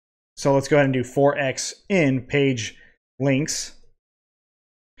 So let's go ahead and do for X in page links.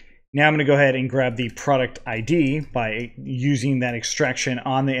 Now I'm going to go ahead and grab the product ID by using that extraction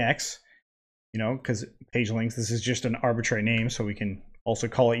on the X, because page links, this is just an arbitrary name, so we can also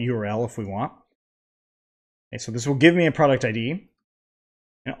call it URL if we want. Okay, so this will give me a product ID.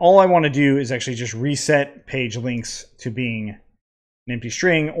 And all I want to do is actually just reset page links to being an empty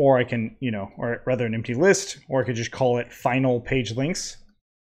string, or I can, or rather an empty list, or I could just call it final page links.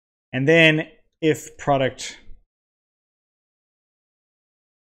 And then if product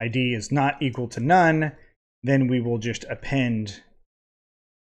ID is not equal to none, then we will just append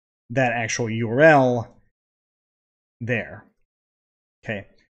that actual URL there. Okay.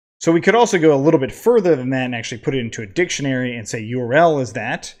 So we could also go a little bit further than that and actually put it into a dictionary and say URL is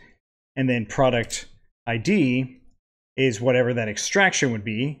that, and then product ID is whatever that extraction would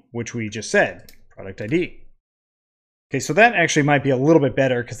be, which we just said, product ID. Okay, so that actually might be a little bit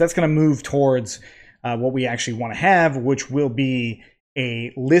better because that's going to move towards what we actually want to have, which will be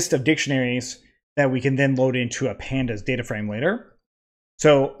a list of dictionaries that we can then load into a pandas data frame later.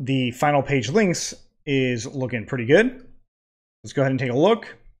 So the final page links is looking pretty good. Let's go ahead and take a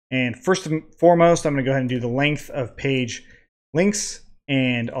look. And first and foremost, I'm going to go ahead and do the length of page links,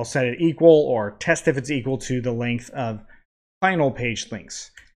 and I'll set it equal or test if it's equal to the length of final page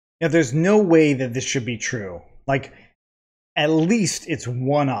links. Now, there's no way that this should be true. Like, at least it's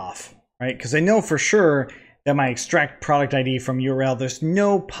one off, right? Because I know for sure that my extract product ID from URL, there's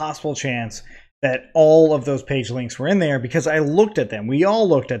no possible chance that all of those page links were in there because I looked at them. We all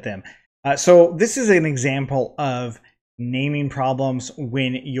looked at them. So this is an example of naming problems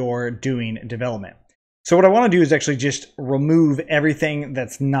when you're doing development. So what I want to do is actually just remove everything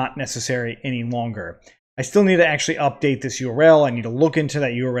that's not necessary any longer. I still need to actually update this URL. I need to look into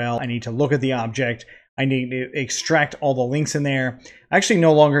that URL. I need to look at the object. I need to extract all the links in there. I actually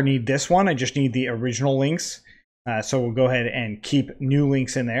no longer need this one. I just need the original links. So we'll go ahead and keep new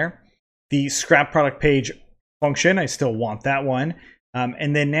links in there. The scrap product page function, I still want that one.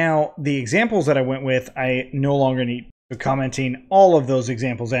 And then now the examples that I went with, I no longer need. So commenting all of those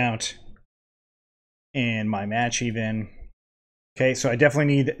examples out and my match even. Okay, so I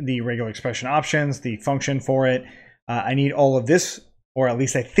definitely need the regular expression options, the function for it. I need all of this, or at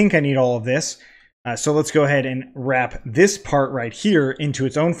least I think I need all of this. So let's go ahead and wrap this part right here into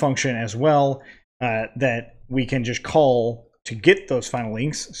its own function as well. that we can just call to get those final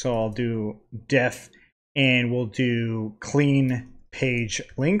links. So I'll do def, and we'll do clean page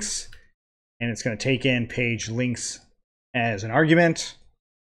links, and it's going to take in page links as an argument,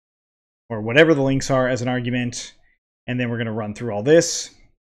 or whatever the links are as an argument. And then we're going to run through all this,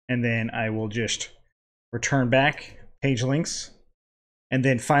 and then I will just return back page links. And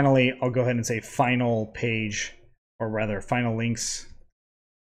then finally, I'll go ahead and say final page, or rather final links,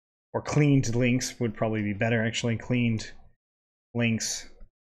 or cleaned links would probably be better, actually. Cleaned links.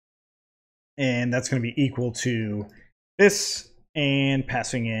 And that's going to be equal to this, and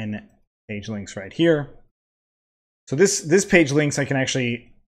passing in page links right here. So this page links I can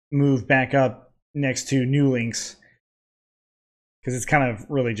actually move back up next to new links, because it's kind of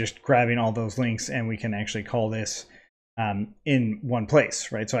really just grabbing all those links, and we can actually call this in one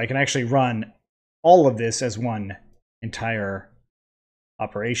place, right? So I can actually run all of this as one entire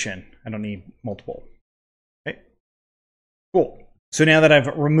operation. I don't need multiple. Okay, cool. So now that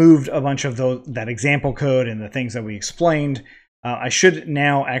I've removed a bunch of that example code and the things that we explained, I should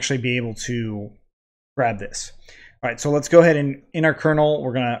now actually be able to grab this. All right, so let's go ahead and in our kernel,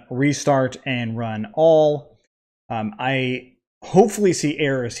 we're gonna restart and run all. I hopefully see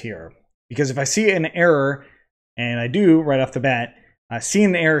errors here, because if I see an error, and I do right off the bat,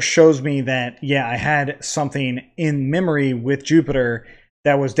 seeing the error shows me that, yeah, I had something in memory with Jupyter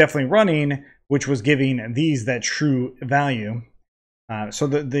that was definitely running, which was giving these that true value. So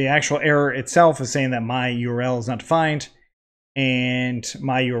the actual error itself is saying that my URL is not defined, and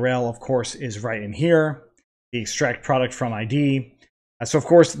my URL, of course, is right in here, the extract product from ID. So of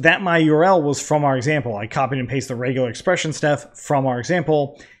course, that my URL was from our example. I copied and pasted the regular expression stuff from our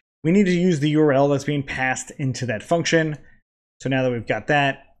example. We need to use the URL that's being passed into that function. So now that we've got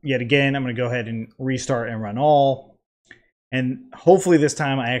that, yet again, I'm going to go ahead and restart and run all. And hopefully this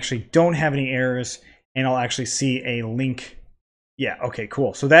time I actually don't have any errors, and I'll actually see a link. Yeah, okay,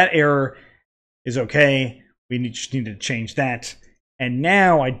 cool. So that error is okay. We just need to change that. And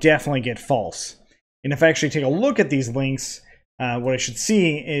now I definitely get false. And if I actually take a look at these links, what I should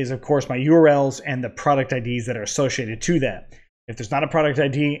see is, of course, my URLs and the product IDs that are associated to that. If there's not a product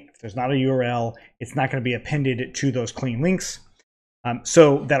ID, if there's not a URL, it's not going to be appended to those clean links.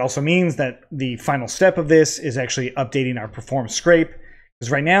 So that also means that the final step of this is actually updating our perform scrape,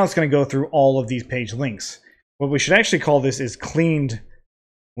 because right now it's going to go through all of these page links. What we should actually call this is cleaned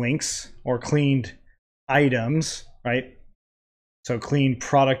links, or cleaned items, right? So cleaned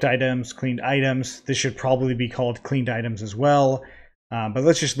product items, cleaned items. This should probably be called cleaned items as well. But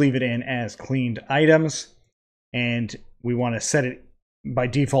let's just leave it in as cleaned items. And we want to set it by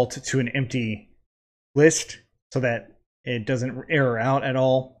default to an empty list so that it doesn't error out at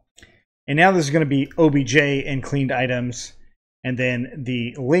all. And now this is going to be obj and cleaned items. And then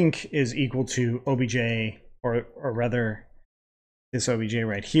the link is equal to obj, or rather this obj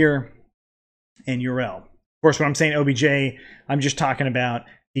right here, and URL. Of course, when I'm saying obj, I'm just talking about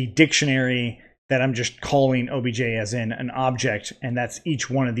the dictionary that I'm just calling obj as in an object, and that's each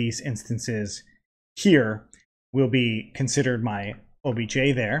one of these instances here will be considered my obj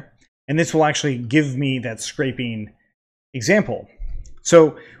there. And this will actually give me that scraping example.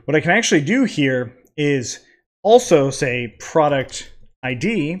 So what I can actually do here is also say product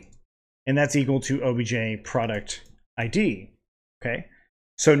ID, and that's equal to obj product ID. Okay.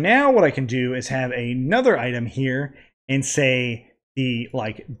 So now what I can do is have another item here and say the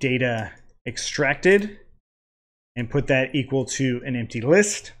data extracted, and put that equal to an empty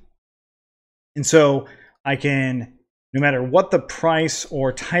list. And so I can, no matter what the price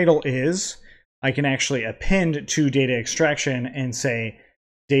or title is, I can actually append to data extraction and say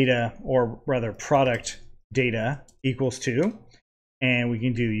data, or rather product data, equals to, and we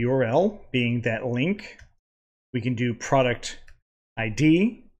can do URL being that link. We can do product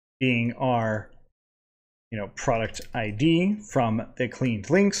ID being our product ID from the cleaned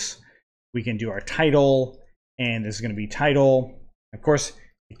links. We can do our title, and this is going to be title. Of course,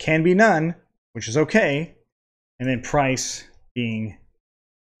 it can be none, which is okay. And then price being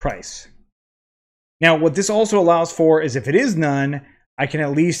price. Now, what this also allows for is if it is none, I can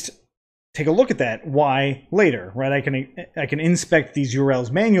at least take a look at that why later, right? I can inspect these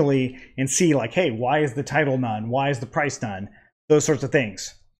URLs manually and see hey, why is the title none? Why is the price none? Those sorts of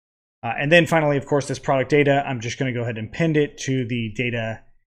things. And then finally, of course, this product data, I'm just going to go ahead and append it to the data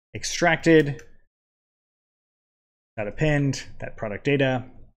extracted. That append, that product data.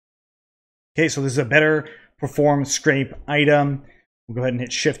 Okay, so this is a better perform scrape item. We'll go ahead and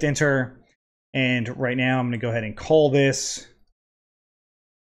hit Shift Enter. And right now I'm going to go ahead and call this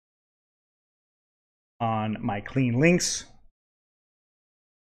on my clean links.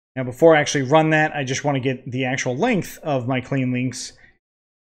 Now, before I actually run that, I just want to get the actual length of my clean links,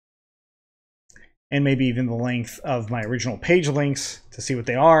 and maybe even the length of my original page links to see what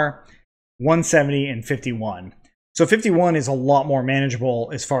they are. 170 and 51. So 51 is a lot more manageable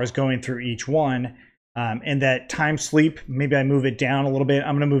as far as going through each one. And that time sleep, maybe I move it down a little bit.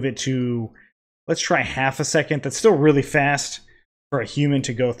 I'm going to move it to, let's try half a second. That's still really fast for a human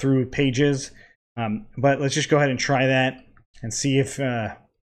to go through pages. But let's just go ahead and try that and see if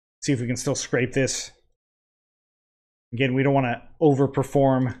we can still scrape this. Again, we don't want to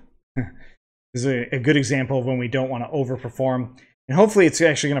overperform. This is a good example of when we don't want to overperform. And hopefully it's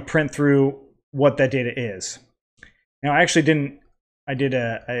actually going to print through what that data is. Now, I actually didn't,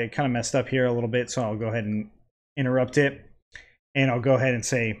 I kind of messed up here a little bit, so I'll go ahead and interrupt it. And I'll go ahead and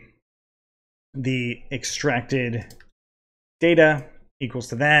say the extracted data equals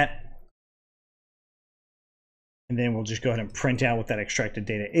to that. And then we'll just go ahead and print out what that extracted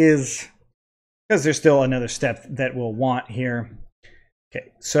data is, because there's still another step that we'll want here.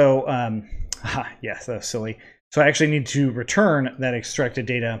 Okay, so, yes, that was silly. So I actually need to return that extracted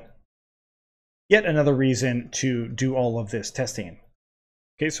data. Yet another reason to do all of this testing.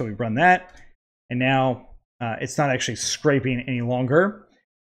 Okay, so we run that, and now it's not actually scraping any longer.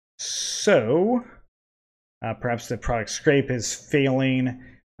 So perhaps the product scrape is failing.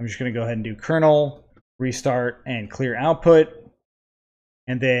 I'm just going to go ahead and do kernel, restart, and clear output.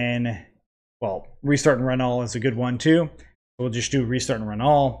 And then, well, restart and run all is a good one too. We'll just do restart and run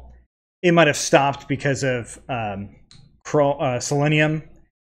all. It might have stopped because of Selenium.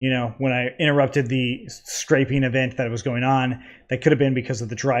 You know, when I interrupted the scraping event that was going on, that could have been because of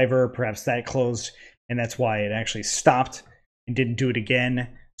the driver. Perhaps that closed, and that's why it actually stopped and didn't do it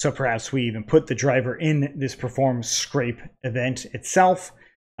again. So perhaps we even put the driver in this perform scrape event itself,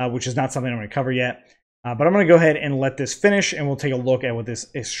 which is not something I'm going to cover yet. But I'm going to go ahead and let this finish, and we'll take a look at what this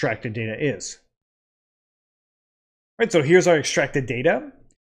extracted data is. All right, so here's our extracted data.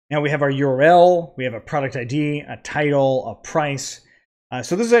 Now we have our URL, we have a product ID, a title, a price.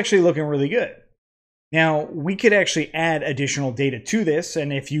 So this is actually looking really good. Now, we could actually add additional data to this,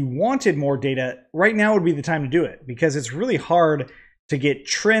 and if you wanted more data, right now would be the time to do it, because it's really hard to get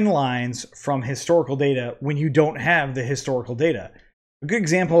trend lines from historical data when you don't have the historical data. A good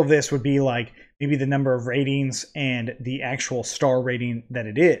example of this would be like maybe the number of ratings and the actual star rating that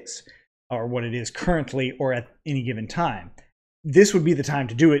it is, or what it is currently or at any given time. This would be the time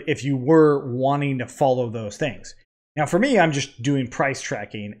to do it if you were wanting to follow those things. Now for me, I'm just doing price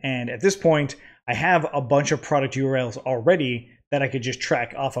tracking, and at this point, I have a bunch of product URLs already that I could just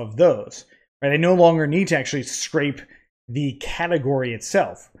track off of those. Right? I no longer need to actually scrape the category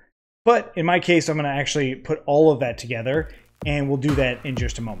itself. But in my case, I'm going to actually put all of that together, and we'll do that in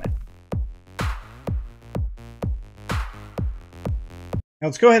just a moment. Now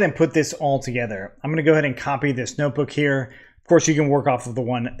let's go ahead and put this all together. I'm going to go ahead and copy this notebook here. Of course, you can work off of the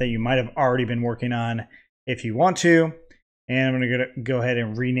one that you might have already been working on if you want to. And I'm going to go ahead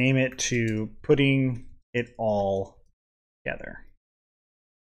and rename it to putting it all together.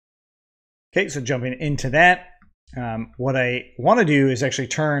 Okay, so jumping into that, what I want to do is actually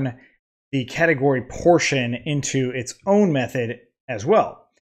turn the category portion into its own method as well.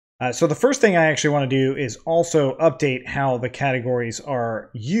 So the first thing I actually want to do is also update how the categories are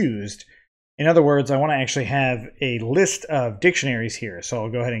used. In other words, I want to actually have a list of dictionaries here. So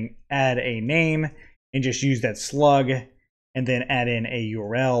I'll go ahead and add a name and just use that slug, and then add in a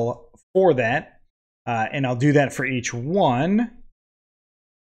URL for that. And I'll do that for each one.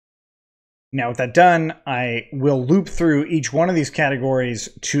 Now with that done, I will loop through each one of these categories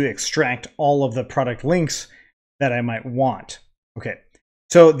to extract all of the product links that I might want. Okay,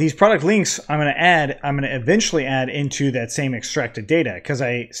 so these product links I'm going to eventually add into that same extracted data, because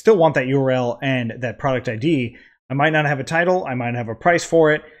I still want that URL and that product ID. I might not have a title, I might have a price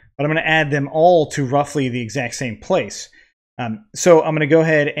for it, but I'm going to add them all to roughly the exact same place. So I'm going to go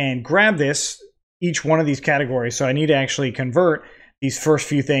ahead and grab each one of these categories. So I need to actually convert these first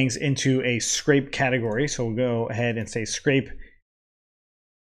few things into a scrape category. So we'll go ahead and say scrape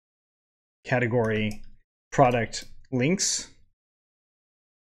category product links,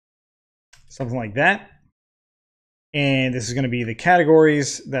 something like that. And this is going to be the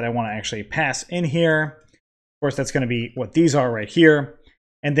categories that I want to actually pass in here. Of course, that's going to be what these are right here.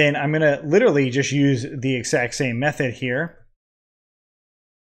 And then I'm going to literally just use the exact same method here.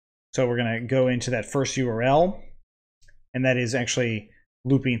 So we're going to go into that first URL, and that is actually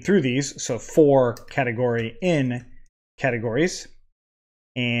looping through these. So for category in categories.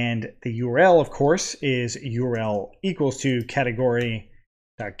 And the URL, of course, is URL equals to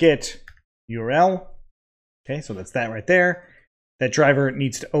category.get URL. Okay, so that's that right there. that driver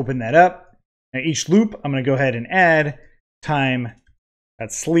needs to open that up. Now each loop, I'm going to go ahead and add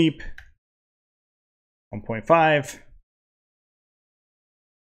time.sleep 1.5.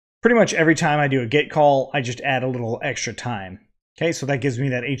 Pretty much every time I do a get call, I just add a little extra time. Okay, so that gives me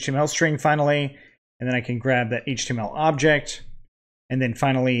that HTML string finally, and then I can grab that HTML object, and then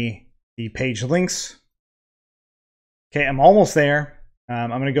finally the page links. Okay, I'm almost there. I'm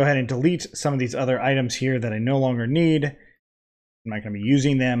going to go ahead and delete some of these other items here that I no longer need. I'm not going to be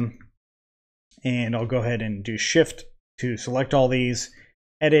using them. And I'll go ahead and do Shift to select all these,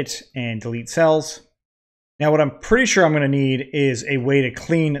 edit, and delete cells. Now what I'm pretty sure I'm going to need is a way to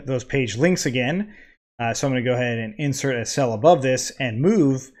clean those page links again. So I'm going to go ahead and insert a cell above this and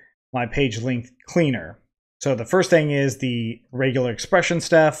move my page link cleaner. So the first thing is the regular expression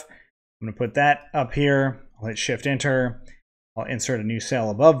stuff. I'm going to put that up here. I'll hit Shift Enter. I'll insert a new cell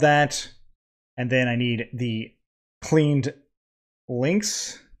above that. And then I need the cleaned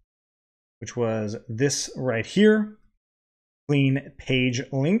links, which was this right here. Clean page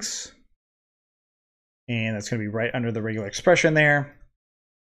links. And that's going to be right under the regular expression there.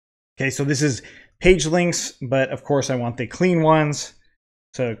 Okay, so this is page links, but of course I want the clean ones.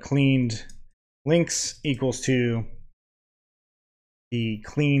 So cleaned links equals to the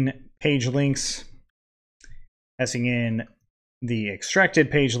clean page links, passing in the extracted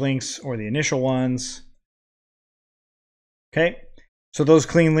page links or the initial ones. Okay, so those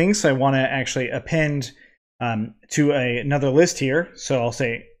clean links I want to actually append to another list here. So I'll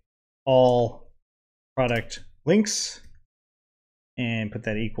say all product links and put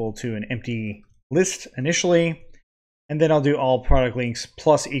that equal to an empty list initially. And then I'll do all product links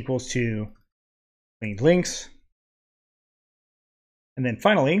plus equals to cleaned links. And then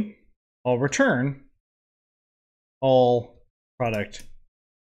finally, I'll return all product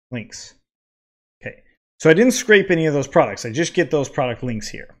links. Okay, so I didn't scrape any of those products. I just get those product links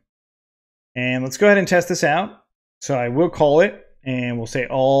here. And let's go ahead and test this out. So I will call it and we'll say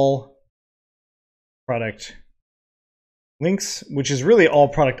all product links, which is really all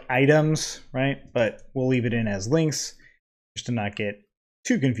product items, right? But we'll leave it in as links just to not get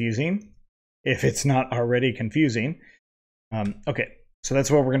too confusing if it's not already confusing. Okay, so that's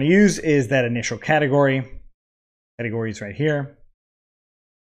what we're going to use is that initial category. Categories right here.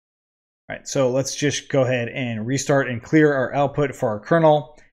 All right, so let's just go ahead and restart and clear our output for our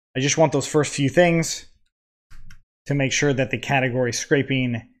kernel. I just want those first few things to make sure that the category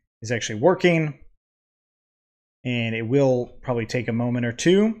scraping is actually working. And it will probably take a moment or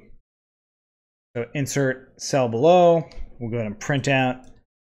two. So insert cell below. We'll go ahead and print out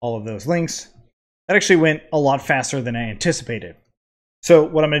all of those links. That actually went a lot faster than I anticipated. So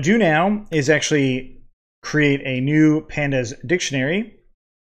what I'm going to do now is actually create a new pandas dictionary.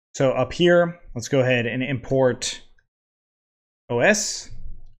 So up here, let's go ahead and import OS.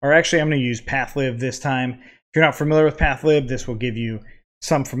 Or actually, I'm going to use pathlib this time. If you're not familiar with pathlib, this will give you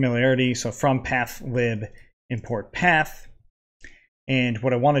some familiarity. So from pathlib, import path. And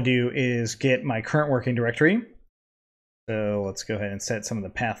what I want to do is get my current working directory. So let's go ahead and set some of the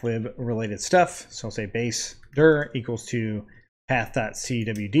pathlib related stuff. So I'll say base dir equals to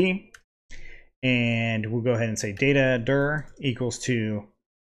path.cwd. And we'll go ahead and say data dir equals to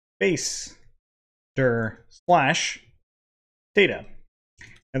base dir slash data.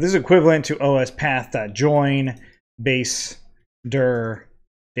 Now this is equivalent to os path.join base dir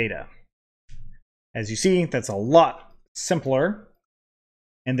data. As you see, that's a lot simpler.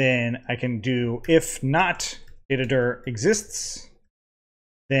 And then I can do if not data dir exists,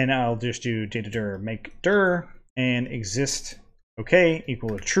 then I'll just do data dir make dir and exist okay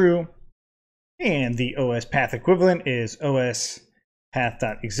equal to true. And the os path equivalent is os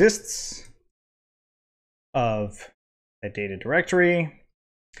path.exists of that data directory.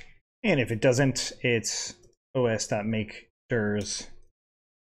 And if it doesn't, it's os.makeDirs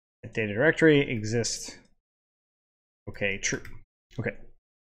data directory exists. Okay, true. Okay,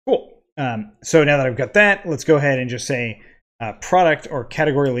 cool. So now that I've got that, let's go ahead and just say product or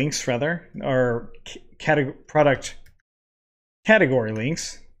category links rather, or product category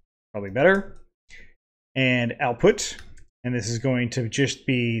links, probably better, and output. And this is going to just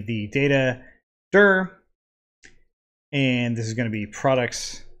be the data dir, and this is going to be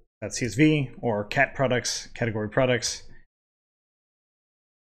products.csv or cat products, category products.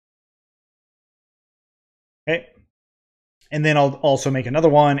 Okay, and then I'll also make another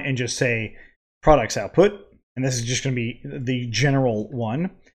one and just say products output, and this is just going to be the general one.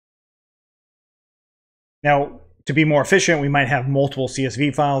 Now, to be more efficient, we might have multiple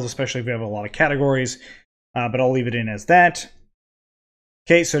CSV files, especially if we have a lot of categories, but I'll leave it in as that.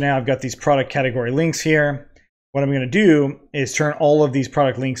 Okay, so now I've got these product category links here. what I'm going to do is turn all of these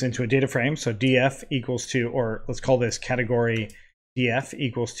product links into a data frame. So df equals to, or let's call this category df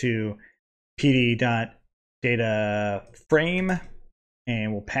equals to pd.data frame,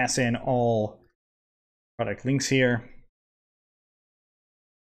 and we'll pass in all product links here.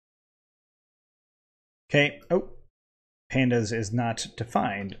 Okay. Oh, pandas is not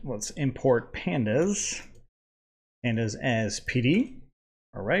defined. Let's import pandas. Pandas as PD.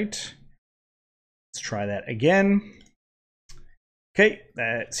 All right. Let's try that again. Okay,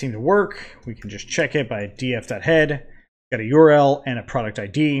 that seemed to work. We can just check it by df.head. Got a URL and a product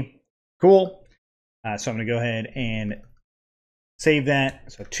ID. Cool. So I'm going to go ahead and save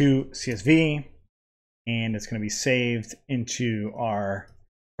that. So to CSV, and it's going to be saved into our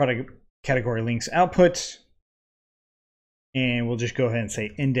product category links output. And we'll just go ahead and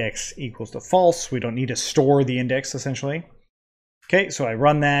say index equals to false. We don't need to store the index essentially. Okay, so I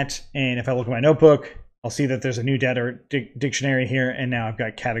run that, and if I look at my notebook, I'll see that there's a new data dictionary here, and now I've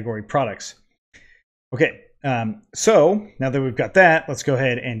got category products. Okay, so now that we've got that, let's go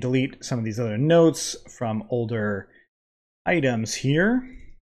ahead and delete some of these other notes from older items here.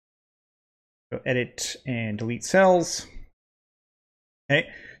 Go edit and delete cells. Okay,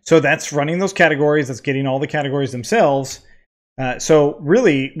 so that's running those categories. That's getting all the categories themselves. So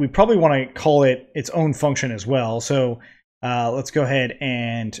really, we probably want to call it its own function as well. So let's go ahead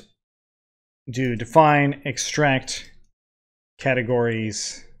and do define extract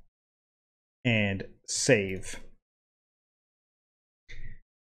categories and save.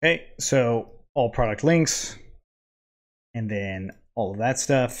 Okay, so all product links and then all of that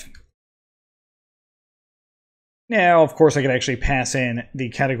stuff. Now, of course, I could actually pass in the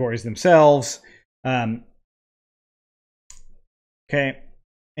categories themselves. Okay,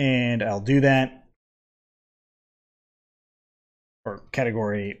 and I'll do that. Or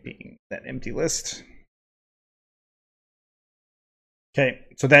category being that empty list. Okay,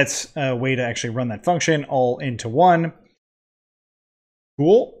 so that's a way to actually run that function all into one.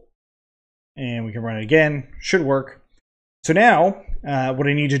 Cool. And we can run it again. Should work. So now what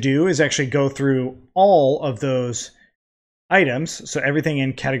I need to do is actually go through all of those items, so everything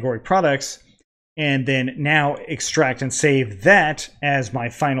in category products, and then now extract and save that as my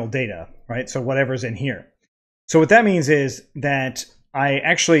final data, right? So whatever's in here. So what that means is that I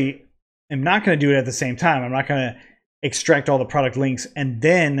actually am not going to do it at the same time. I'm not going to extract all the product links and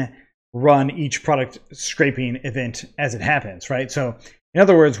then run each product scraping event as it happens, right? So in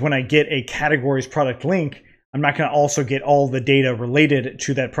other words, when I get a categories product link, I'm not going to also get all the data related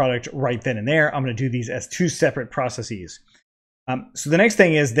to that product right then and there. I'm going to do these as two separate processes. So the next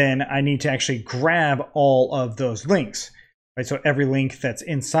thing is then I need to actually grab all of those links, right? So every link that's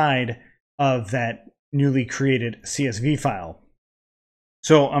inside of that newly created CSV file.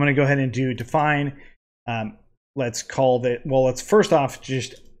 So I'm going to go ahead and do define. Let's call that, well, let's first off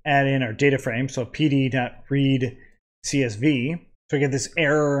just add in our data frame. So pd.read CSV. So I get this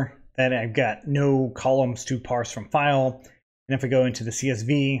error that I've got no columns to parse from file. And if I go into the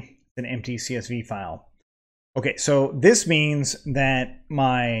CSV, it's an empty CSV file. Okay, so this means that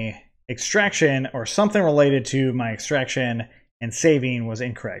my extraction or something related to my extraction and saving was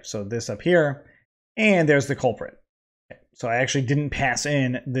incorrect. So this up here, and there's the culprit. Okay, so I actually didn't pass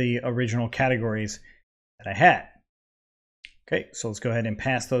in the original categories that I had. Okay, so let's go ahead and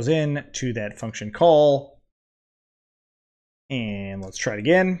pass those in to that function call. And let's try it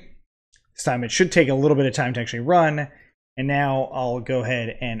again. This time it should take a little bit of time to actually run. And now I'll go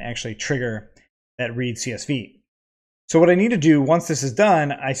ahead and actually trigger that read CSV. So what I need to do once this is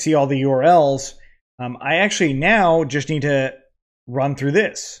done, I see all the URLs. I actually now just need to run through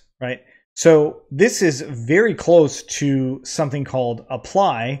this, right? So this is very close to something called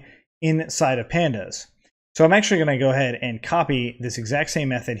apply inside of pandas. So I'm actually going to go ahead and copy this exact same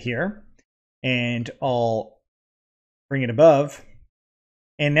method here, and I'll bring it above.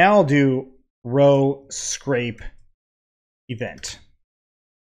 And now I'll do row scrape event.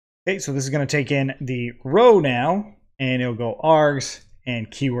 Okay, so this is going to take in the row now, and it'll go args and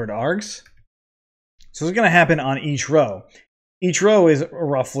keyword args. So it's going to happen on each row. Each row is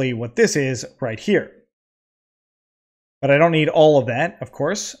roughly what this is right here. But I don't need all of that, of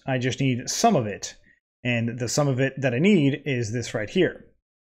course. I just need some of it. And the sum of it that I need is this right here.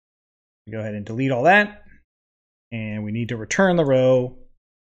 Go ahead and delete all that. And we need to return the row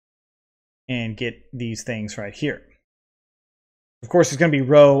and get these things right here. Of course, it's going to be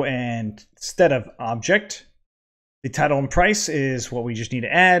row and instead of object. The title and price is what we just need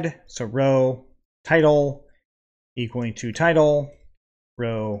to add. So row title equaling to title,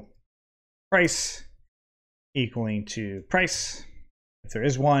 row price equaling to price, if there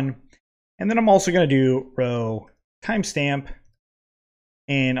is one. And then I'm also going to do row timestamp,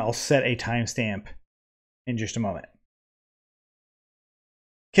 and I'll set a timestamp in just a moment.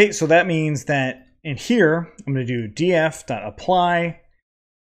 Okay, so that means that in here, I'm going to do df.apply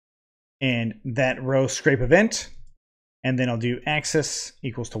and that row scrape event, and then I'll do axis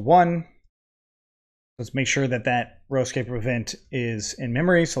equals to 1. Let's make sure that that row scrape event is in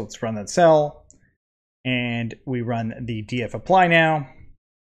memory, so let's run that cell, and we run the df apply now,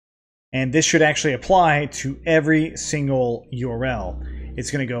 and this should actually apply to every single URL. It's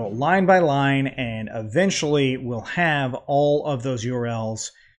going to go line by line, and eventually we'll have all of those URLs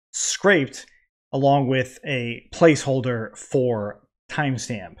scraped along with a placeholder for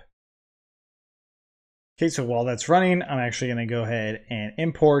timestamp. Okay, so while that's running, I'm actually going to go ahead and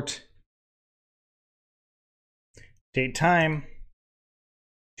import date time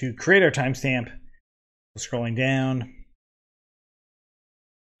to create our timestamp. Scrolling down,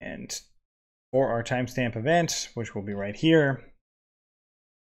 and for our timestamp event, which will be right here,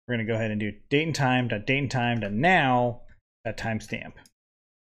 we're going to go ahead and do date and time.now.timestamp.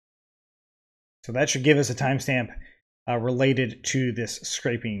 So that should give us a timestamp related to this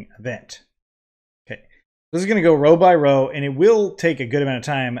scraping event. Okay, this is going to go row by row, and it will take a good amount of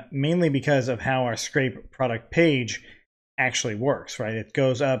time, mainly because of how our scrape product page actually works, right? It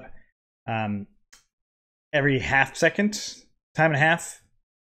goes up every half second, time and a half.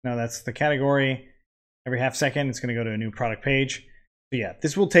 No, that's the category. Every half second, it's going to go to a new product page. So yeah,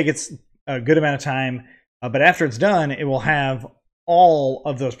 this will take a good amount of time, but after it's done, it will have all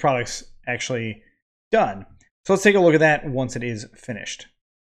of those products actually done. So let's take a look at that once it is finished.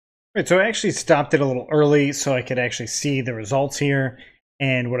 Right, so I actually stopped it a little early so I could actually see the results here.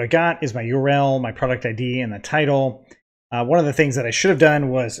 And what I got is my URL, my product ID, and the title. One of the things that I should have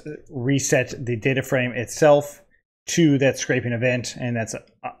done was reset the data frame itself to that scraping event, and that's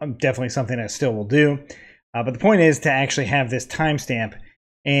definitely something I still will do. But the point is to actually have this timestamp,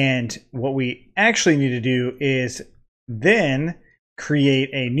 and what we actually need to do is then create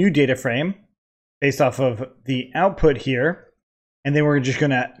a new data frame based off of the output here, and then we're just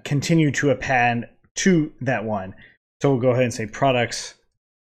going to continue to append to that one. So we'll go ahead and say products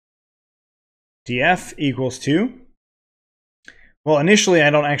df equals to, well, initially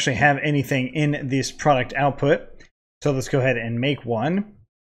I don't actually have anything in this product output, so let's go ahead and make one. I'm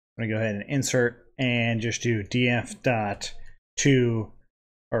going to go ahead and insert and just do df dot to,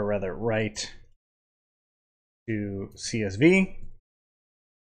 or rather write to CSV,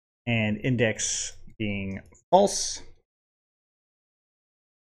 and index being false.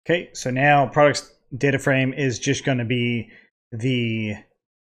 Okay, so now products data frame is just going to be the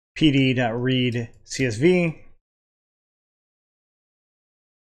pd.read CSV.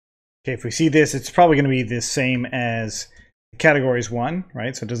 Okay, if we see this, it's probably going to be the same as categories one,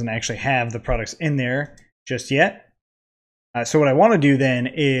 right? So it doesn't actually have the products in there just yet. So what I want to do then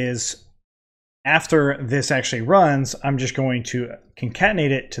is, after this actually runs, I'm just going to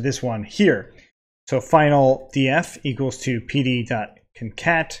concatenate it to this one here. So final df equals to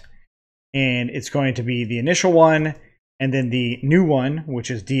pd.concat, and it's going to be the initial one, and then the new one,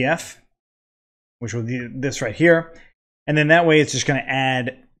 which is df, which will be this right here. And then that way it's just going to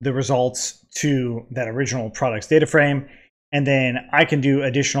add the results to that original products data frame. And then I can do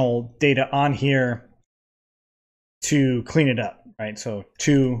additional data on here to clean it up, right? So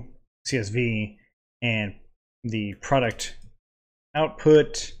to CSV and the product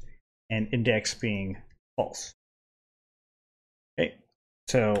output and index being false. Okay,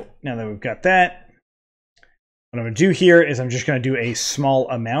 so now that we've got that, what I'm going to do here is I'm just going to do a small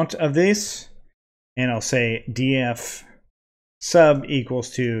amount of this, and I'll say df sub equals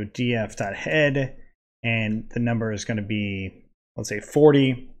to df.head, and the number is going to be, let's say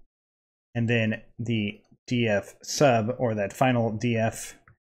 40, and then the df sub, or that final df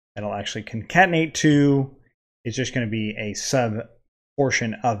that I'll actually concatenate to, is just going to be a sub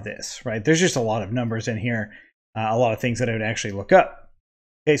portion of this, right? There's just a lot of numbers in here, a lot of things that I would actually look up.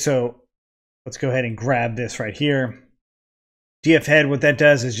 Okay, so let's go ahead and grab this right here. df head, what that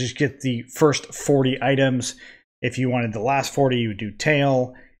does is just get the first 40 items. If you wanted the last 40, you would do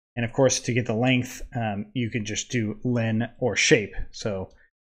tail. And of course, to get the length, you can just do len or shape. So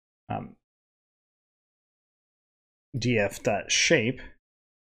df.shape,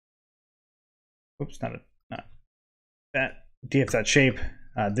 oops, not that, df.shape,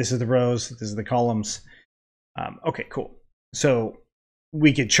 this is the rows, this is the columns. Okay, cool. So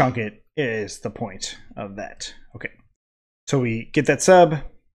we could chunk it, is the point of that. Okay, so we get that sub,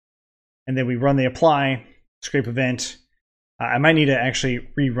 and then we run the apply scrape event. I might need to actually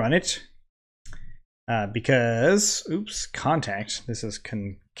rerun it because, oops, contact, this is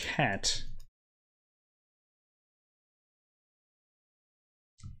concat.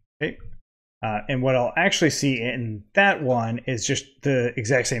 Okay. And what I'll actually see in that one is just the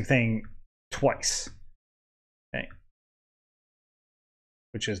exact same thing twice. Okay.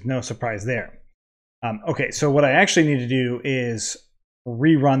 Which is no surprise there. Okay, so what I actually need to do is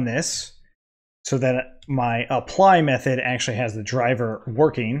rerun this so that my apply method actually has the driver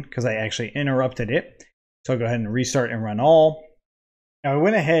working, because I actually interrupted it. So I'll go ahead and restart and run all. Now I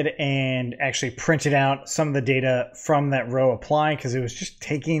went ahead and actually printed out some of the data from that row apply because it was just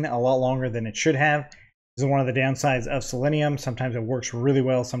taking a lot longer than it should have. This is one of the downsides of Selenium. Sometimes it works really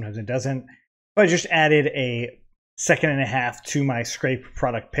well, sometimes it doesn't. But I just added a 1.5 seconds to my scrape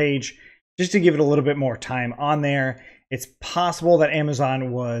product page just to give it a little bit more time on there. It's possible that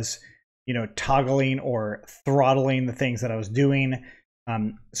Amazon was, toggling or throttling the things that I was doing.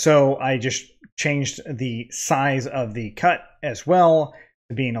 So I just changed the size of the cut as well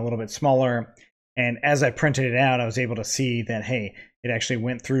to being a little bit smaller. And as I printed it out, I was able to see that, hey, it actually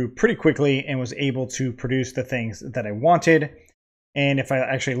went through pretty quickly and was able to produce the things that I wanted. And if I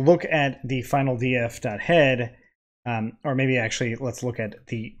actually look at the final df.head, or maybe actually let's look at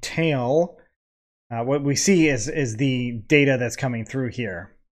the tail, what we see is the data that's coming through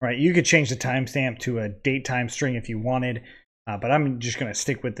here, right? You could change the timestamp to a date time string if you wanted, but I'm just going to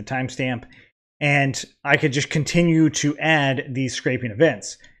stick with the timestamp. And I could just continue to add these scraping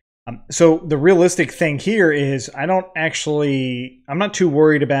events. So the realistic thing here is I'm not too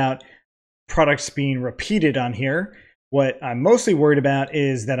worried about products being repeated on here. What I'm mostly worried about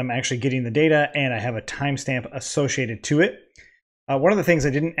is that I'm actually getting the data and I have a timestamp associated to it. One of the things I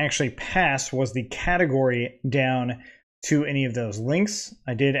didn't actually pass was the category down to any of those links.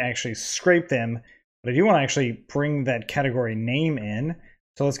 I did actually scrape them, but I do want to actually bring that category name in.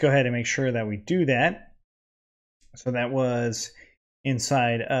 So let's go ahead and make sure that we do that. So that was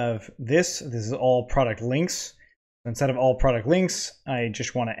inside of this. This is all product links. Instead of all product links, I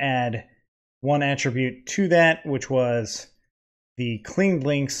just want to add one attribute to that, which was the cleaned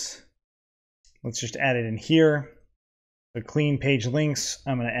links. Let's just add it in here. The clean page links,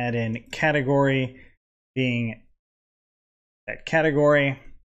 I'm going to add in category being that category.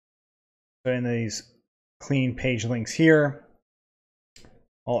 So in these clean page links here,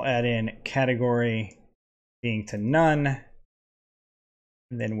 I'll add in category being to none,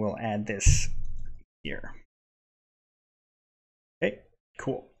 and then we'll add this here. Okay,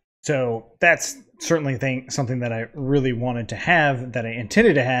 cool. So that's certainly something that I really wanted to have, that I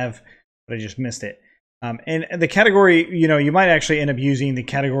intended to have, but I just missed it. And the category, you might actually end up using the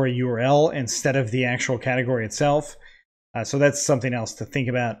category URL instead of the actual category itself. So that's something else to think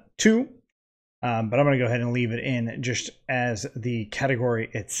about too. But I'm going to go ahead and leave it in just as the category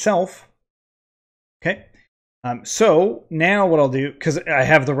itself. Okay. So now what I'll do, because I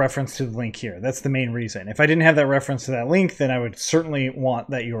have the reference to the link here, that's the main reason. If I didn't have that reference to that link, then I would certainly want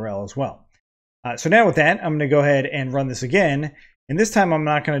that URL as well. So now with that, I'm going to go ahead and run this again. And this time I'm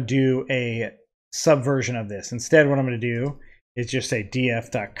not going to do a subversion of this. Instead, what I'm going to do is just say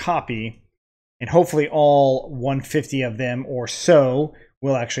df.copy, and hopefully all 150 of them or so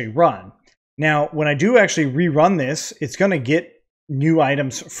will actually run. Now, when I do actually rerun this, it's going to get new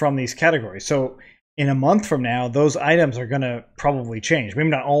items from these categories. So in a month from now, those items are going to probably change. Maybe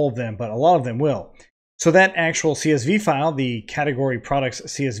not all of them, but a lot of them will. So that actual CSV file, the category products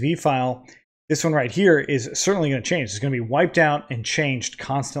CSV file, this one right here is certainly going to change. It's going to be wiped out and changed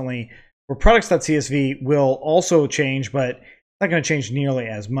constantly. Where products.csv will also change, but it's not going to change nearly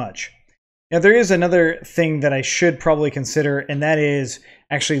as much. Now, there is another thing that I should probably consider, and that is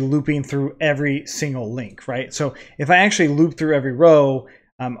actually looping through every single link, right? So if I actually loop through every row,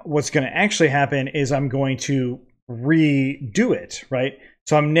 what's going to actually happen is I'm going to redo it, right?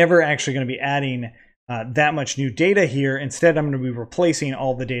 So I'm never actually going to be adding that much new data here. Instead, I'm going to be replacing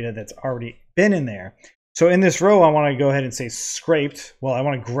all the data that's already been in there. So in this row, I want to go ahead and say scraped. Well, I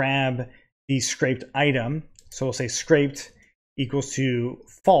want to grab the scraped item. So we'll say scraped equals to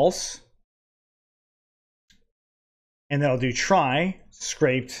false. And then I'll do try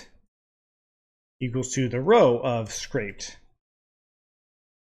scraped equals to the row of scraped.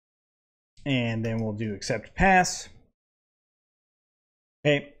 And then we'll do accept pass.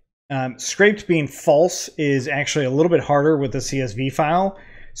 Okay. Scraped being false is actually a little bit harder with the CSV file.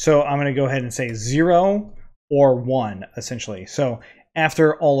 So I'm going to go ahead and say 0 or 1, essentially. So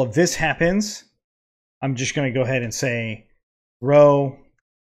after all of this happens, I'm just going to go ahead and say row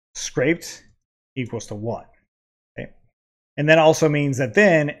scraped equals to 1. Okay. And that also means that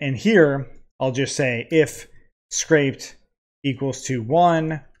then in here, I'll just say if scraped equals to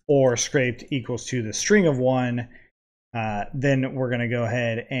 1 or scraped equals to the string of 1, then we're going to go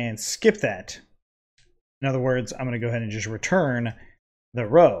ahead and skip that. In other words, I'm going to go ahead and just return the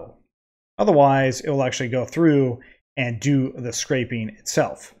row. Otherwise, it will actually go through and do the scraping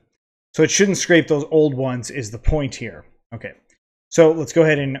itself. So it shouldn't scrape those old ones is the point here. Okay, so let's go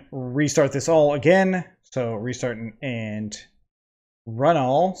ahead and restart this all again. So restart and run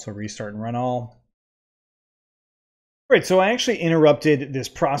all. So restart and run all. All right, so I actually interrupted this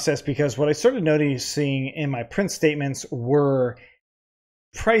process because what I started noticing in my print statements were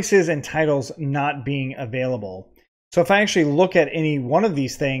prices and titles not being available. So if I actually look at any one of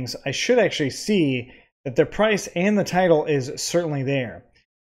these things, I should actually see that the price and the title is certainly there.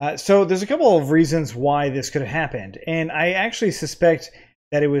 So there's a couple of reasons why this could have happened. And I actually suspect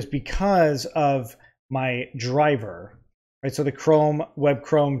that it was because of my driver, right? So the web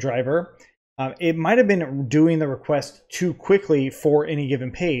Chrome driver, it might have been doing the request too quickly for any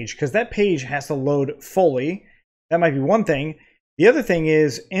given page because that page has to load fully. That might be one thing. The other thing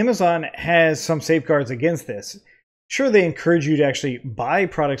is Amazon has some safeguards against this. Sure, they encourage you to actually buy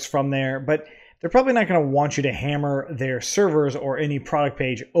products from there, but they're probably not going to want you to hammer their servers or any product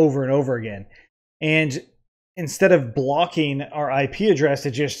page over and over again. And instead of blocking our IP address,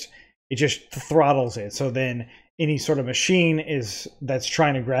 it just throttles it. So then any sort of machine that's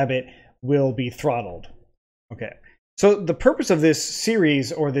trying to grab it will be throttled. Okay. So the purpose of this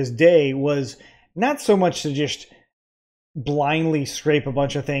series or this day was not so much to just blindly scrape a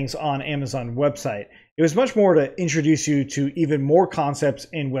bunch of things on Amazon website. It was much more to introduce you to even more concepts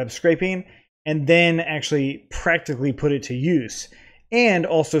in web scraping and then actually practically put it to use and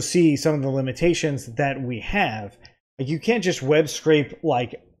also see some of the limitations that we have. Like you can't just web scrape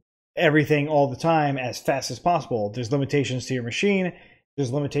like everything all the time as fast as possible. There's limitations to your machine.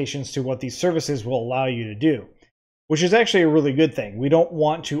 There's limitations to what these services will allow you to do, which is actually a really good thing. We don't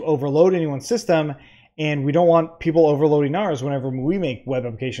want to overload anyone's system and we don't want people overloading ours whenever we make web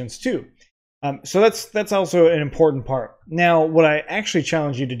applications too. So that's also an important part. Now, what I actually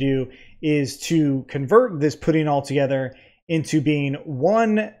challenge you to do is to convert this putting all together into being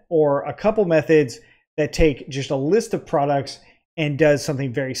one or a couple methods that take just a list of products and does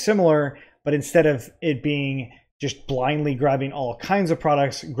something very similar, but instead of it being just blindly grabbing all kinds of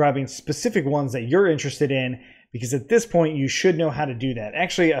products, grabbing specific ones that you're interested in, because at this point you should know how to do that.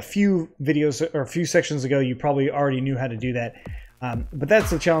 Actually, a few videos or a few sections ago, you probably already knew how to do that. But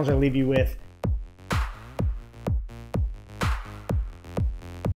that's the challenge I leave you with.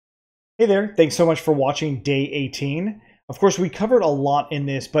 Hey there, thanks so much for watching day 18. Of course, we covered a lot in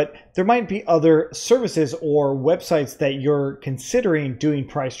this, but there might be other services or websites that you're considering doing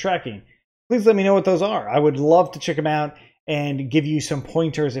price tracking. Please let me know what those are. I would love to check them out and give you some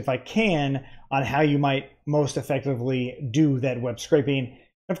pointers if I can on how you might most effectively do that web scraping.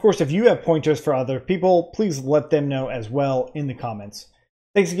 And of course, if you have pointers for other people, please let them know as well in the comments.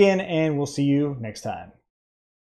 Thanks again, and we'll see you next time.